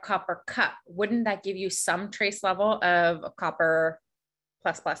soda in a copper cup? Wouldn't that give you some trace level of copper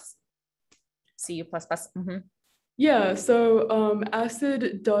plus plus, Cu plus plus? Mm-hmm. Yeah, so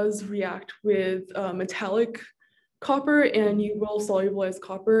acid does react with metallic copper and you will solubilize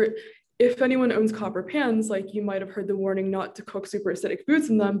copper. If anyone owns copper pans, like you might have heard the warning not to cook super acidic foods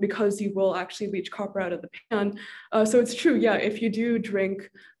in them because you will actually leach copper out of the pan. So it's true, yeah, if you do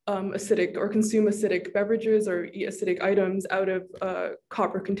drink acidic or consume acidic beverages or eat acidic items out of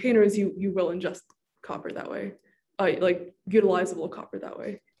copper containers, you will ingest copper that way, like utilizable copper that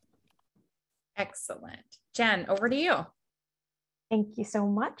way. Excellent. Jen, over to you. Thank you so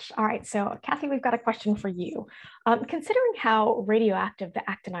much. All right, so Kathy, we've got a question for you. Considering how radioactive the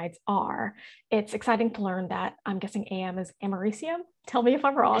actinides are, it's exciting to learn that I'm guessing AM is americium. Tell me if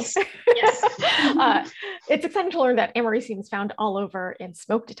I'm wrong. Yes. It's exciting to learn that americium is found all over in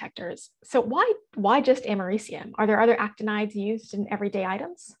smoke detectors. So why just americium? Are there other actinides used in everyday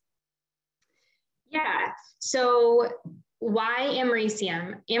items? Yeah, so why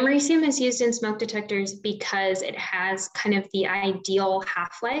americium? Americium is used in smoke detectors because it has kind of the ideal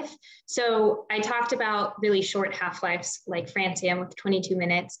half-life. So I talked about really short half-lives like francium with 22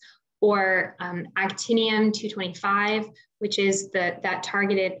 minutes or actinium-225, which is that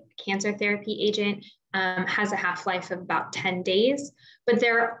targeted cancer therapy agent, has a half-life of about 10 days. But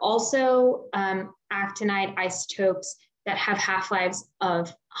there are also actinide isotopes that have half-lives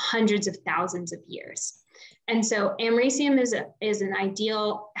of hundreds of thousands of years. And so americium is an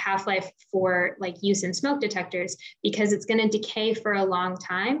ideal half-life for like use in smoke detectors because it's going to decay for a long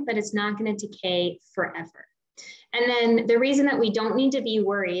time, but it's not going to decay forever. And then the reason that we don't need to be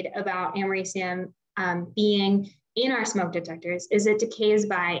worried about americium being in our smoke detectors is it decays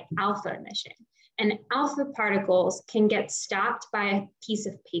by alpha emission. And alpha particles can get stopped by a piece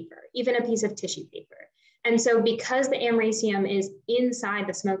of paper, even a piece of tissue paper. And so because the americium is inside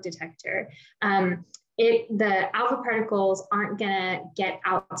the smoke detector, the alpha particles aren't gonna get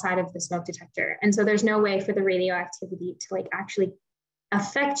outside of the smoke detector. And so there's no way for the radioactivity to like actually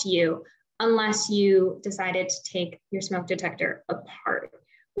affect you unless you decided to take your smoke detector apart,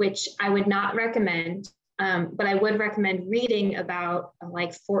 which I would not recommend, but I would recommend reading about a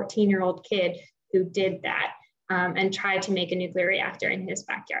like 14-year-old kid who did that and tried to make a nuclear reactor in his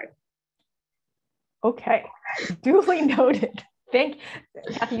backyard. Okay, duly noted.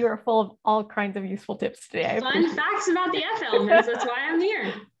 Kathy, you are full of all kinds of useful tips today. Fun facts about the F elements, that's why I'm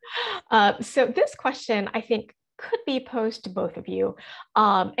here. So this question, I think, could be posed to both of you,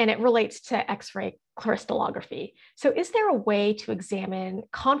 and it relates to X-ray crystallography. So is there a way to examine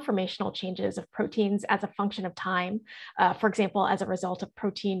conformational changes of proteins as a function of time, for example, as a result of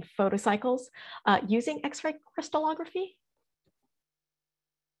protein photocycles, using X-ray crystallography?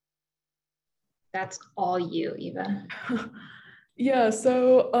 That's all you, Eva. Yeah,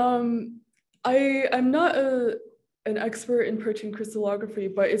 so I'm not an expert in protein crystallography,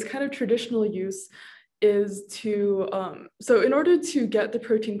 but its kind of traditional use is to, so in order to get the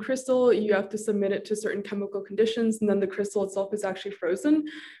protein crystal, you have to submit it to certain chemical conditions, and then the crystal itself is actually frozen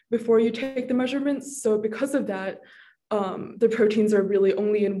before you take the measurements. So because of that, the proteins are really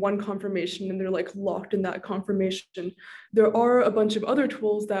only in one conformation and they're like locked in that conformation. There are a bunch of other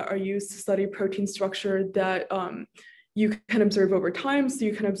tools that are used to study protein structure that you can observe over time. So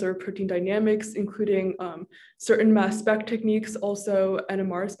you can observe protein dynamics, including certain mass spec techniques, also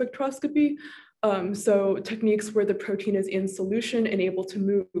NMR spectroscopy. So techniques where the protein is in solution and able to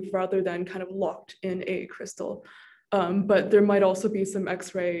move rather than kind of locked in a crystal. But there might also be some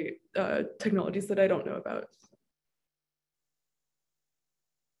X-ray technologies that I don't know about.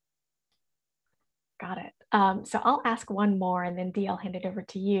 Got it. So I'll ask one more and then Dee, I'll hand it over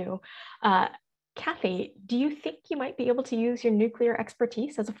to you. Kathy, do you think you might be able to use your nuclear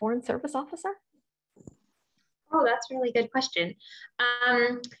expertise as a Foreign Service officer? Oh, that's a really good question.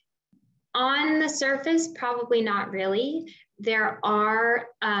 On the surface, probably not really. There are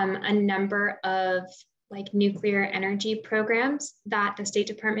a number of like nuclear energy programs that the State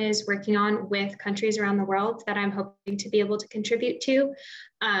Department is working on with countries around the world that I'm hoping to be able to contribute to.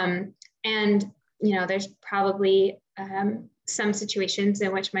 And, you know, there's probably some situations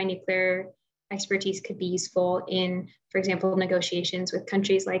in which my nuclear expertise could be useful in, for example, negotiations with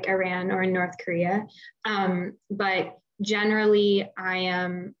countries like Iran or North Korea. But generally,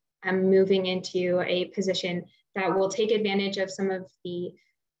 I'm moving into a position that will take advantage of some of the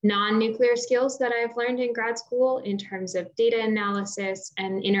non-nuclear skills that I've learned in grad school in terms of data analysis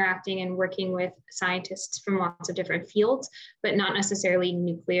and interacting and working with scientists from lots of different fields, but not necessarily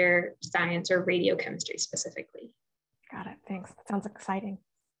nuclear science or radiochemistry specifically. Got it. Thanks. That sounds exciting.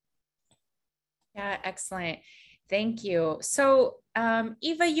 Yeah, excellent. Thank you. So,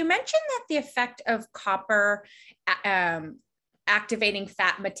 Eva, you mentioned that the effect of copper activating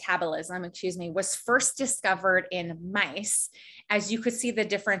fat metabolism, was first discovered in mice, as you could see the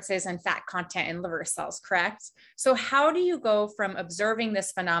differences in fat content in liver cells, correct? So how do you go from observing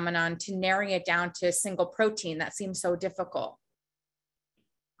this phenomenon to narrowing it down to a single protein? That seems so difficult.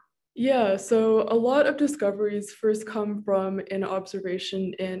 Yeah, so a lot of discoveries first come from an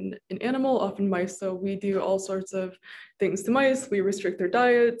observation in an animal, often mice. So we do all sorts of things to mice. We restrict their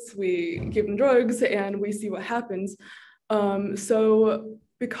diets, we give them drugs, and we see what happens. So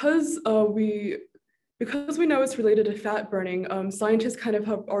because we know it's related to fat burning, scientists kind of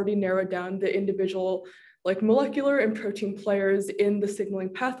have already narrowed down the individual like molecular and protein players in the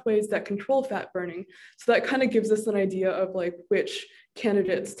signaling pathways that control fat burning. So that kind of gives us an idea of like which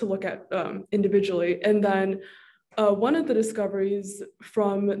candidates to look at individually. And then one of the discoveries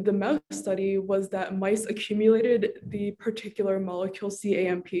from the mouse study was that mice accumulated the particular molecule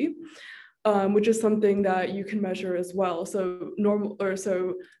CAMP, which is something that you can measure as well. So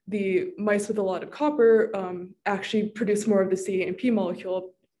the mice with a lot of copper actually produce more of the CAMP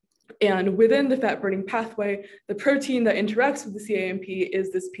molecule. And within the fat burning pathway, the protein that interacts with the CAMP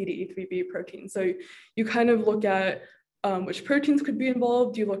is this PDE3B protein. So you kind of look at which proteins could be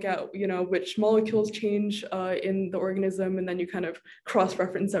involved. You look at, you know, which molecules change in the organism, and then you kind of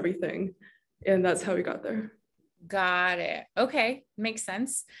cross-reference everything. And that's how we got there. Got it. Okay, makes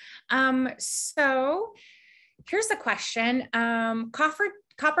sense. So here's the question.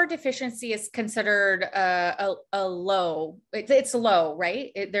 Copper deficiency is considered a low. It's low,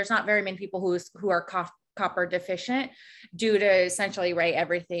 right? There's not very many people who are copper deficient due to essentially, right,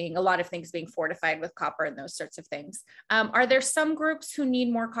 everything, a lot of things being fortified with copper and those sorts of things. Are there some groups who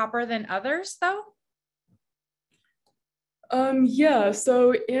need more copper than others, though? Yeah,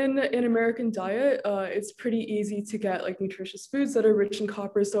 so in an American diet, it's pretty easy to get like nutritious foods that are rich in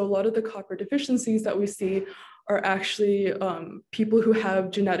copper. So a lot of the copper deficiencies that we see are actually people who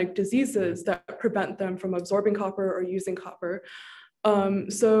have genetic diseases that prevent them from absorbing copper or using copper.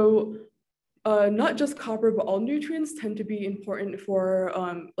 Not just copper, but all nutrients tend to be important for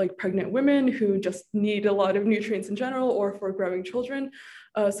like pregnant women who just need a lot of nutrients in general, or for growing children.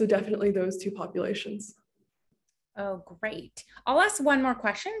 So definitely those two populations. Oh, great. I'll ask one more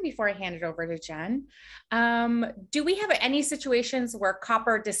question before I hand it over to Jen. Do we have any situations where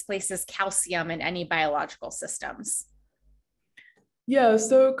copper displaces calcium in any biological systems? Yeah,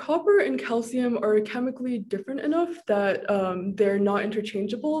 so copper and calcium are chemically different enough that they're not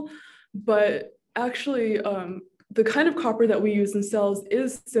interchangeable, but actually the kind of copper that we use in cells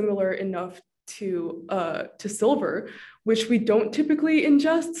is similar enough to silver, which we don't typically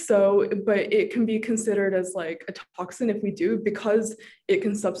ingest. So, but it can be considered as like a toxin if we do, because it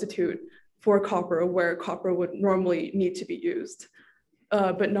can substitute for copper where copper would normally need to be used,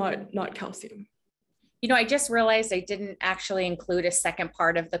 but not calcium. You know, I just realized I didn't actually include a second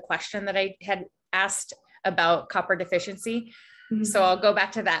part of the question that I had asked about copper deficiency. So I'll go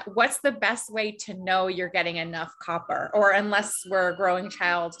back to that. What's the best way to know you're getting enough copper? Or unless we're a growing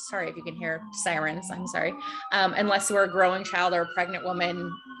child, sorry if you can hear sirens, I'm sorry. Unless we're a growing child or a pregnant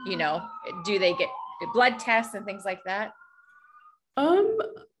woman, you know, do they get blood tests and things like that? I'm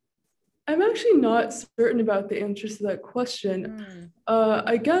actually not certain about the answers to that question.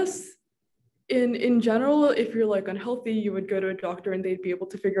 I guess in general, if you're like unhealthy, you would go to a doctor and they'd be able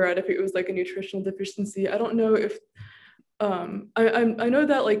to figure out if it was like a nutritional deficiency. I don't know if I know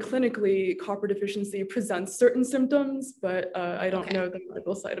that like clinically copper deficiency presents certain symptoms, but I don't know the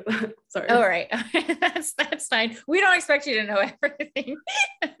medical side of that. Sorry. All right. That's fine. We don't expect you to know everything.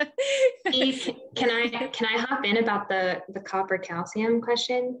 Can I hop in about the copper calcium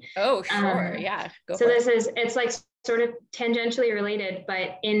question? Oh, sure. Yeah. Go so this is, it's like sort of tangentially related,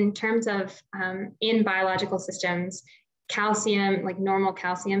 but in terms of in biological systems, calcium, like normal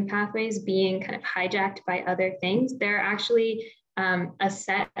calcium pathways being kind of hijacked by other things, they're actually a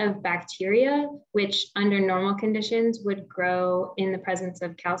set of bacteria which under normal conditions would grow in the presence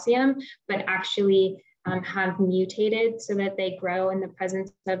of calcium, but actually have mutated so that they grow in the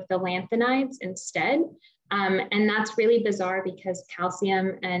presence of the lanthanides instead. And that's really bizarre because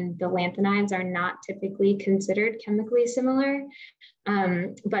calcium and the lanthanides are not typically considered chemically similar.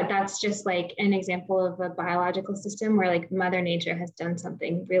 But that's just like an example of a biological system where like Mother Nature has done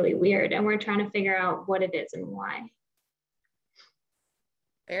something really weird and we're trying to figure out what it is and why.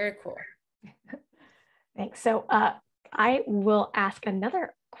 Very cool. Thanks. So I will ask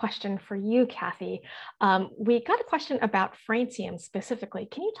another question for you, Kathy. We got a question about francium specifically.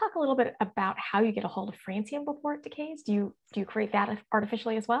 Can you talk a little bit about how you get a hold of francium before it decays? Do you create that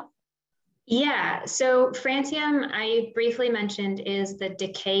artificially as well? Yeah, so francium, I briefly mentioned, is the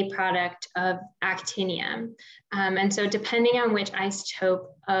decay product of actinium. And so depending on which isotope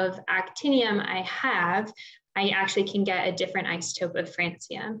of actinium I have, I actually can get a different isotope of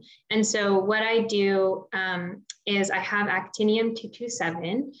francium. And so what I do is I have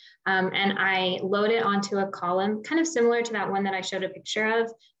actinium-227 and I load it onto a column, kind of similar to that one that I showed a picture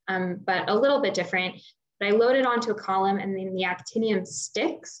of, but a little bit different. But I load it onto a column and then the actinium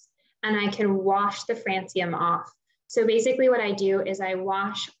sticks and I can wash the francium off. So basically what I do is I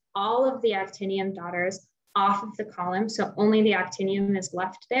wash all of the actinium daughters off of the column. So only the actinium is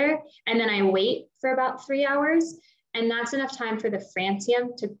left there. And then I wait for about 3 hours. And that's enough time for the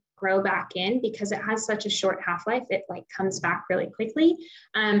francium to grow back in because it has such a short half-life, it like comes back really quickly.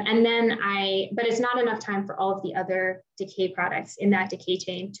 And then but it's not enough time for all of the other decay products in that decay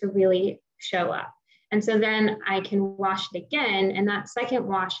chain to really show up. And so then I can wash it again. And that second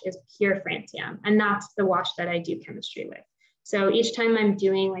wash is pure francium. And that's the wash that I do chemistry with. So each time I'm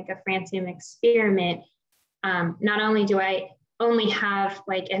doing like a francium experiment, not only do I only have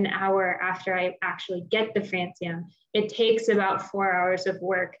like an hour after I actually get the francium, it takes about 4 hours of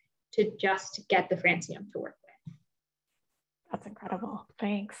work to just get the francium to work with. That's incredible.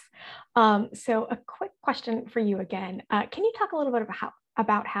 Thanks. So a quick question for you again. Can you talk a little bit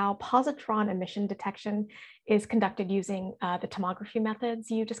about how positron emission detection is conducted using the tomography methods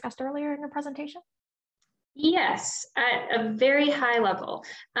you discussed earlier in your presentation? Yes, at a very high level.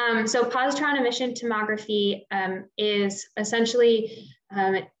 So positron emission tomography is essentially,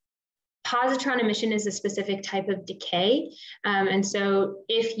 positron emission is a specific type of decay. And so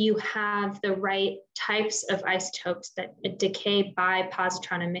if you have the right types of isotopes that decay by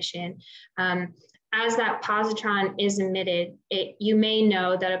positron emission, as that positron is emitted, you may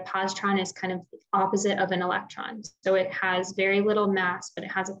know that a positron is kind of the opposite of an electron. So it has very little mass, but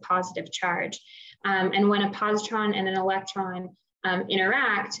it has a positive charge. And when a positron and an electron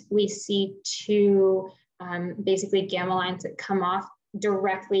interact, we see two basically gamma lines that come off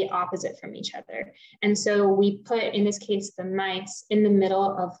directly opposite from each other. And so we put, in this case, the mice in the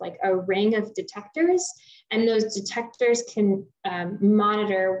middle of like a ring of detectors, and those detectors can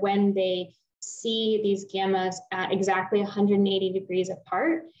monitor when they see these gammas at exactly 180 degrees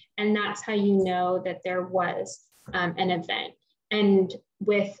apart. And that's how you know that there was an event. And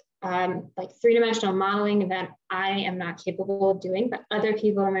with like three-dimensional modeling that I am not capable of doing, but other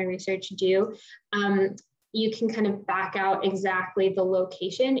people in my research do, you can kind of back out exactly the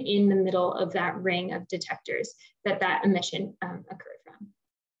location in the middle of that ring of detectors that emission occurred from.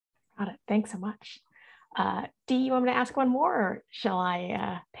 Got it. Thanks so much. Dee, you want me to ask one more, or shall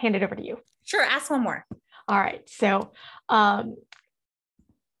I hand it over to you? Sure, ask one more. All right. So can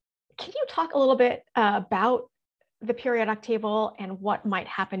you talk a little bit about the periodic table and what might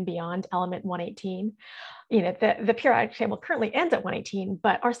happen beyond element 118? You know, the periodic table currently ends at 118,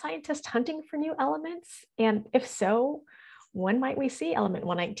 but are scientists hunting for new elements? And if so, when might we see element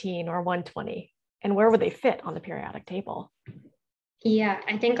 119 or 120? And where would they fit on the periodic table? Yeah,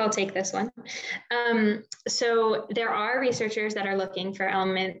 I think I'll take this one. So there are researchers that are looking for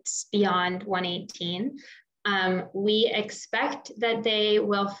elements beyond 118. We expect that they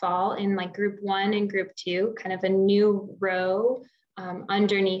will fall in like group 1 and group 2, kind of a new row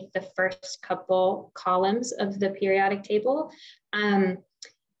underneath the first couple columns of the periodic table.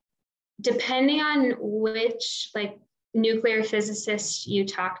 Depending on which like nuclear physicists you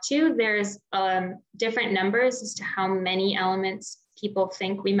talk to, there's different numbers as to how many elements people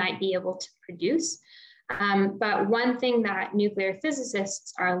think we might be able to produce. But one thing that nuclear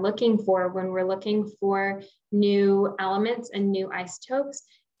physicists are looking for when we're looking for new elements and new isotopes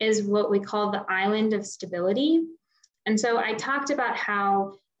is what we call the island of stability. And so I talked about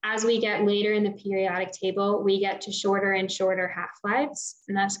how as we get later in the periodic table, we get to shorter and shorter half-lives,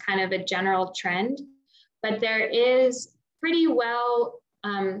 and that's kind of a general trend. But there is pretty well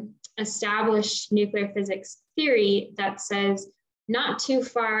established nuclear physics theory that says not too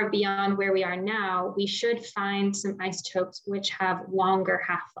far beyond where we are now, we should find some isotopes which have longer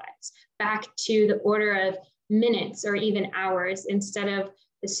half-lives, back to the order of minutes or even hours, instead of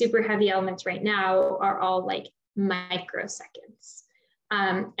the super heavy elements right now are all like microseconds.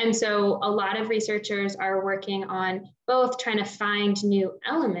 And so a lot of researchers are working on both trying to find new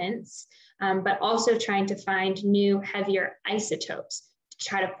elements, but also trying to find new heavier isotopes to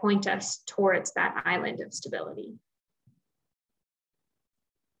try to point us towards that island of stability.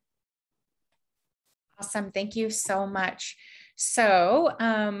 Awesome. Thank you so much. So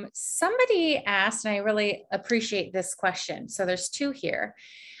somebody asked, and I really appreciate this question. So there's two here.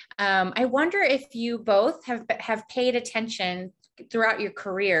 I wonder if you both have paid attention throughout your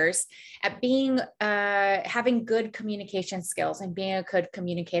careers at being having good communication skills and being a good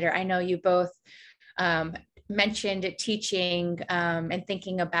communicator. I know you both mentioned teaching and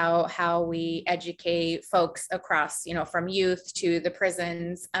thinking about how we educate folks across, from youth to the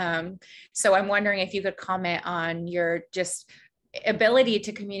prisons. So I'm wondering if you could comment on your just ability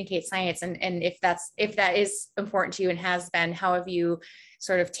to communicate science, and if that is important to you and has been, how have you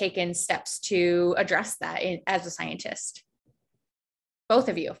sort of taken steps to address that as a scientist? Both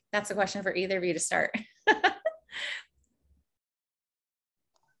of you. That's a question for either of you to start.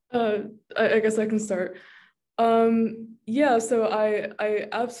 I guess I can start. Yeah, so I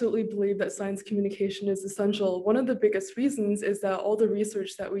absolutely believe that science communication is essential. One of the biggest reasons is that all the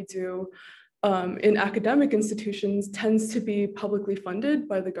research that we do in academic institutions tends to be publicly funded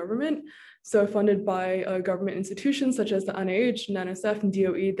by the government. So funded by government institutions such as the NIH and NSF and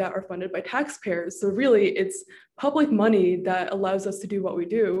DOE that are funded by taxpayers. So really it's public money that allows us to do what we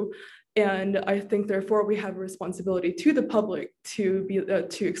do. And I think therefore we have a responsibility to the public to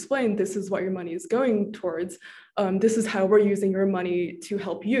explain this is what your money is going towards. This is how we're using your money to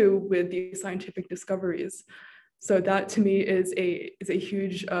help you with the scientific discoveries. So that to me is a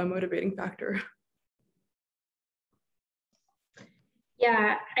huge motivating factor.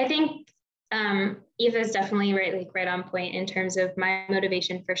 Yeah, I think Eva is definitely right on point in terms of my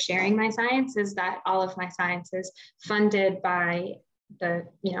motivation for sharing my science is that all of my science is funded by the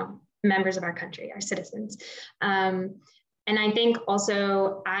members of our country, our citizens. And I think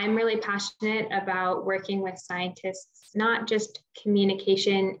also I'm really passionate about working with scientists, not just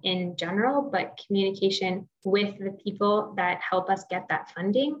communication in general, but communication with the people that help us get that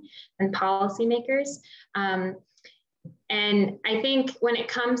funding and policymakers. And I think when it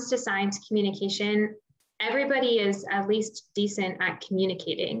comes to science communication, everybody is at least decent at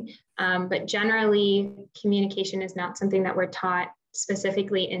communicating, but generally communication is not something that we're taught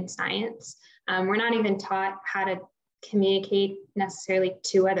specifically in science. We're not even taught how to communicate necessarily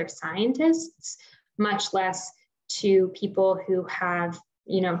to other scientists, much less to people who have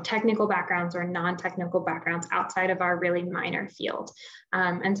technical backgrounds or non-technical backgrounds outside of our really minor field.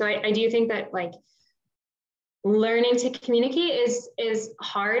 And so I do think that learning to communicate is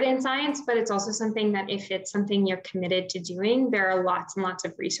hard in science, but it's also something that if it's something you're committed to doing, there are lots and lots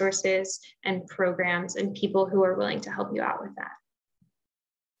of resources and programs and people who are willing to help you out with that.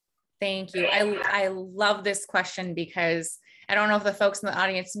 Thank you. I love this question because I don't know if the folks in the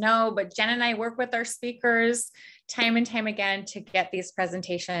audience know, but Jen and I work with our speakers time and time again to get these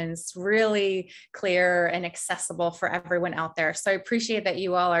presentations really clear and accessible for everyone out there. So I appreciate that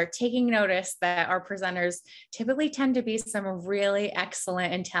you all are taking notice that our presenters typically tend to be some really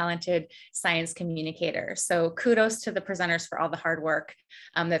excellent and talented science communicators. So kudos to the presenters for all the hard work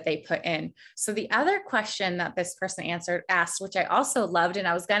that they put in. So the other question that this person asked, which I also loved, and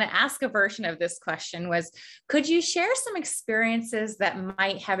I was going to ask a version of this question, was, could you share some experiences that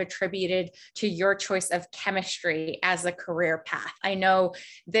might have attributed to your choice of chemistry as a career path? I know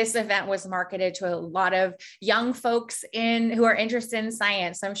this event was marketed to a lot of young folks who are interested in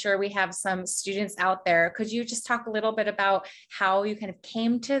science. I'm sure we have some students out there. Could you just talk a little bit about how you kind of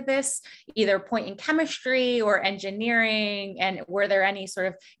came to this, either point in chemistry or engineering, and were there any sort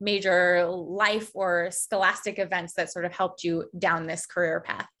of major life or scholastic events that sort of helped you down this career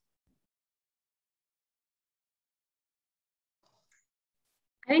path?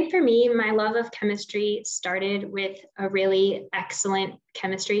 I think for me, my love of chemistry started with a really excellent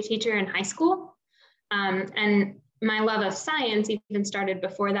chemistry teacher in high school. And my love of science even started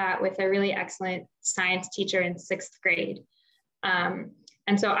before that with a really excellent science teacher in 6th grade.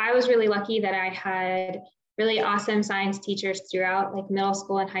 And so I was really lucky that I had really awesome science teachers throughout like middle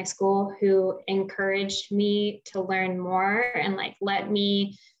school and high school who encouraged me to learn more and like let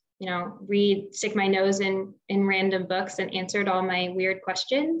me, you know, stick my nose in random books and answered all my weird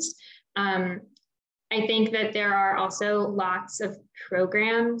questions. I think that there are also lots of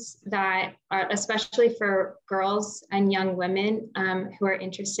programs that are, especially for girls and young women who are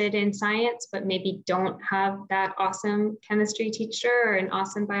interested in science, but maybe don't have that awesome chemistry teacher or an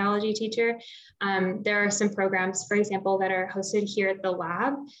awesome biology teacher. There are some programs, for example, that are hosted here at the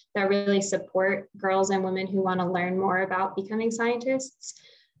lab that really support girls and women who want to learn more about becoming scientists.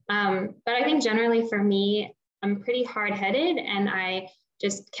 But I think generally for me, I'm pretty hard-headed, and I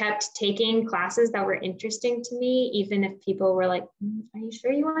just kept taking classes that were interesting to me, even if people were like, are you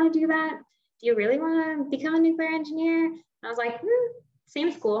sure you want to do that? Do you really want to become a nuclear engineer? And I was like,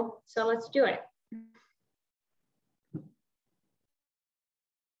 seems cool, so let's do it.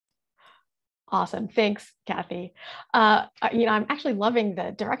 Awesome. Thanks, Kathy. You know, I'm actually loving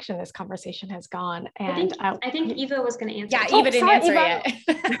the direction this conversation has gone. And I think Eva was going to answer. Yeah, Eva didn't answer yet.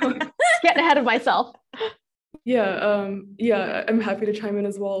 Getting ahead of myself. Yeah, I'm happy to chime in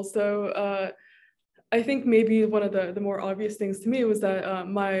as well. So I think maybe one of the more obvious things to me was that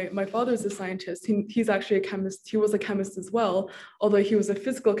my father's a scientist. He's actually a chemist. He was a chemist as well, although he was a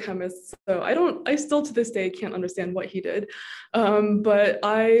physical chemist. So I still to this day can't understand what he did. But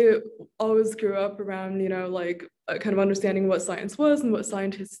I always grew up around, you know, like kind of understanding what science was and what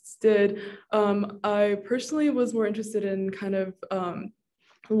scientists did. I personally was more interested in kind of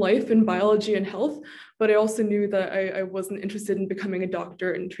life and biology and health, but I also knew that I wasn't interested in becoming a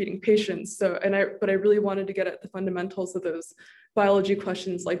doctor and treating patients. But I really wanted to get at the fundamentals of those biology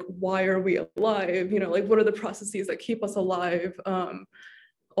questions, like why are we alive? You know, like what are the processes that keep us alive?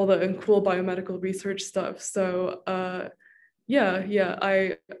 All the cool biomedical research stuff. So I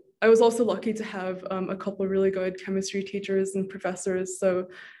was also lucky to have a couple of really good chemistry teachers and professors. So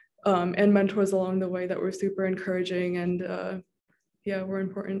and mentors along the way that were super encouraging and were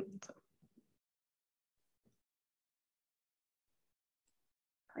important.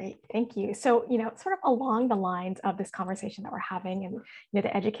 Great, thank you. So, you know, sort of along the lines of this conversation that we're having and, you know,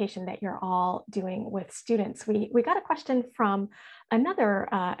 the education that you're all doing with students, we got a question from another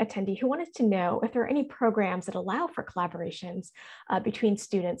attendee who wanted to know if there are any programs that allow for collaborations between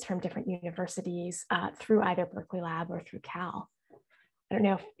students from different universities through either Berkeley Lab or through Cal. I don't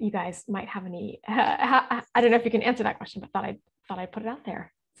know if you guys might have any, I don't know if you can answer that question, but thought I'd put it out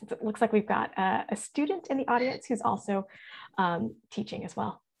there, since it looks like we've got a student in the audience who's also teaching as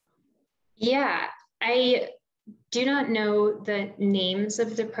well. Yeah, I do not know the names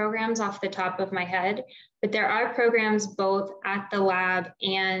of the programs off the top of my head, but there are programs both at the lab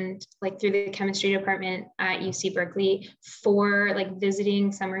and like through the chemistry department at UC Berkeley for like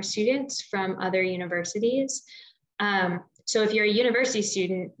visiting summer students from other universities. So if you're a university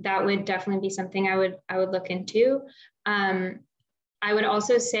student, that would definitely be something I would look into. I would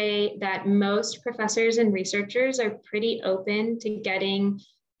also say that most professors and researchers are pretty open to getting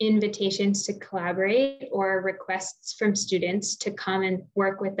invitations to collaborate or requests from students to come and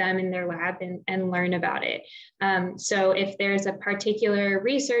work with them in their lab and learn about it. So if there's a particular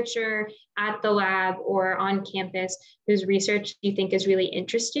researcher at the lab or on campus whose research you think is really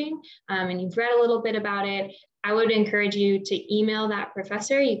interesting and you've read a little bit about it, I would encourage you to email that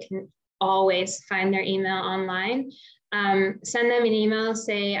professor. You can always find their email online. Send them an email,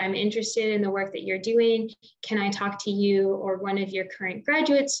 say, I'm interested in the work that you're doing. Can I talk to you or one of your current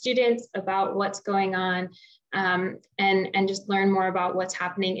graduate students about what's going on and just learn more about what's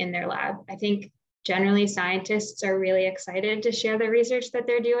happening in their lab? I think generally scientists are really excited to share the research that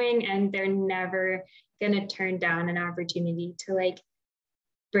they're doing, and they're never going to turn down an opportunity to like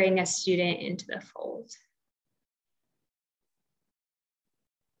bring a student into the fold.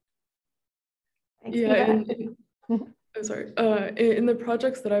 Thanks, I'm sorry. In the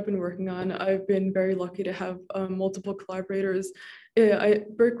projects that I've been working on, I've been very lucky to have multiple collaborators.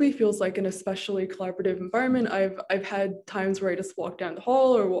 Berkeley feels like an especially collaborative environment. I've had times where I just walk down the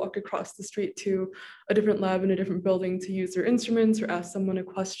hall or walk across the street to a different lab in a different building to use their instruments or ask someone a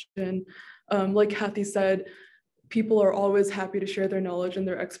question. Like Kathy said, people are always happy to share their knowledge and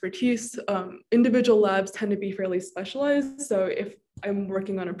their expertise. Individual labs tend to be fairly specialized. So if I'm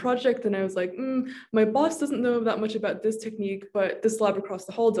working on a project and I was like, my boss doesn't know that much about this technique, but this lab across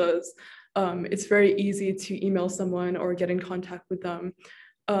the hall does, it's very easy to email someone or get in contact with them.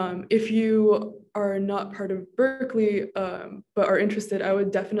 If you are not part of Berkeley, but are interested, I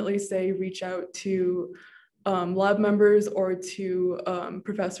would definitely say reach out to lab members or to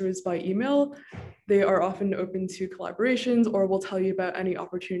professors by email. They are often open to collaborations or will tell you about any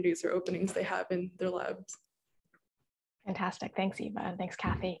opportunities or openings they have in their labs. Fantastic. Thanks, Eva, and thanks,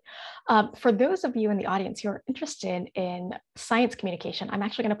 Kathy. For those of you in the audience who are interested in science communication, I'm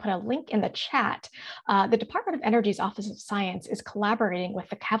actually going to put a link in the chat. The Department of Energy's Office of Science is collaborating with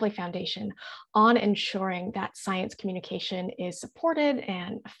the Kavli Foundation on ensuring that science communication is supported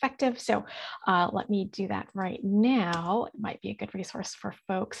and effective. So let me do that right now. It might be a good resource for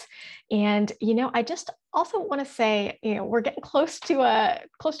folks. And, you know, I just also want to say, you know, we're getting close to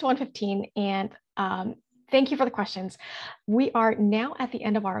 1:15, and thank you for the questions. We are now at the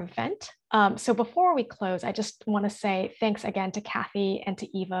end of our event. So before we close, I just want to say thanks again to Kathy and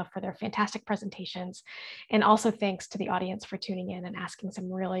to Eva for their fantastic presentations. And also thanks to the audience for tuning in and asking some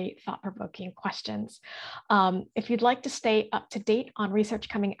really thought-provoking questions. If you'd like to stay up to date on research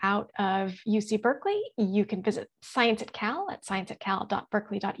coming out of UC Berkeley, you can visit Science at Cal at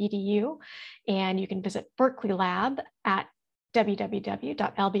scienceatcal.berkeley.edu. And you can visit Berkeley Lab at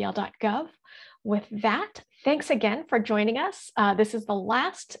www.lbl.gov. With that, thanks again for joining us. This is the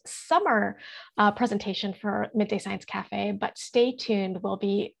last summer presentation for Midday Science Cafe, but stay tuned. We'll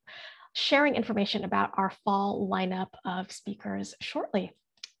be sharing information about our fall lineup of speakers shortly.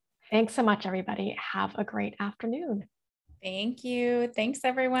 Thanks so much, everybody. Have a great afternoon. Thank you. Thanks,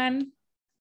 everyone.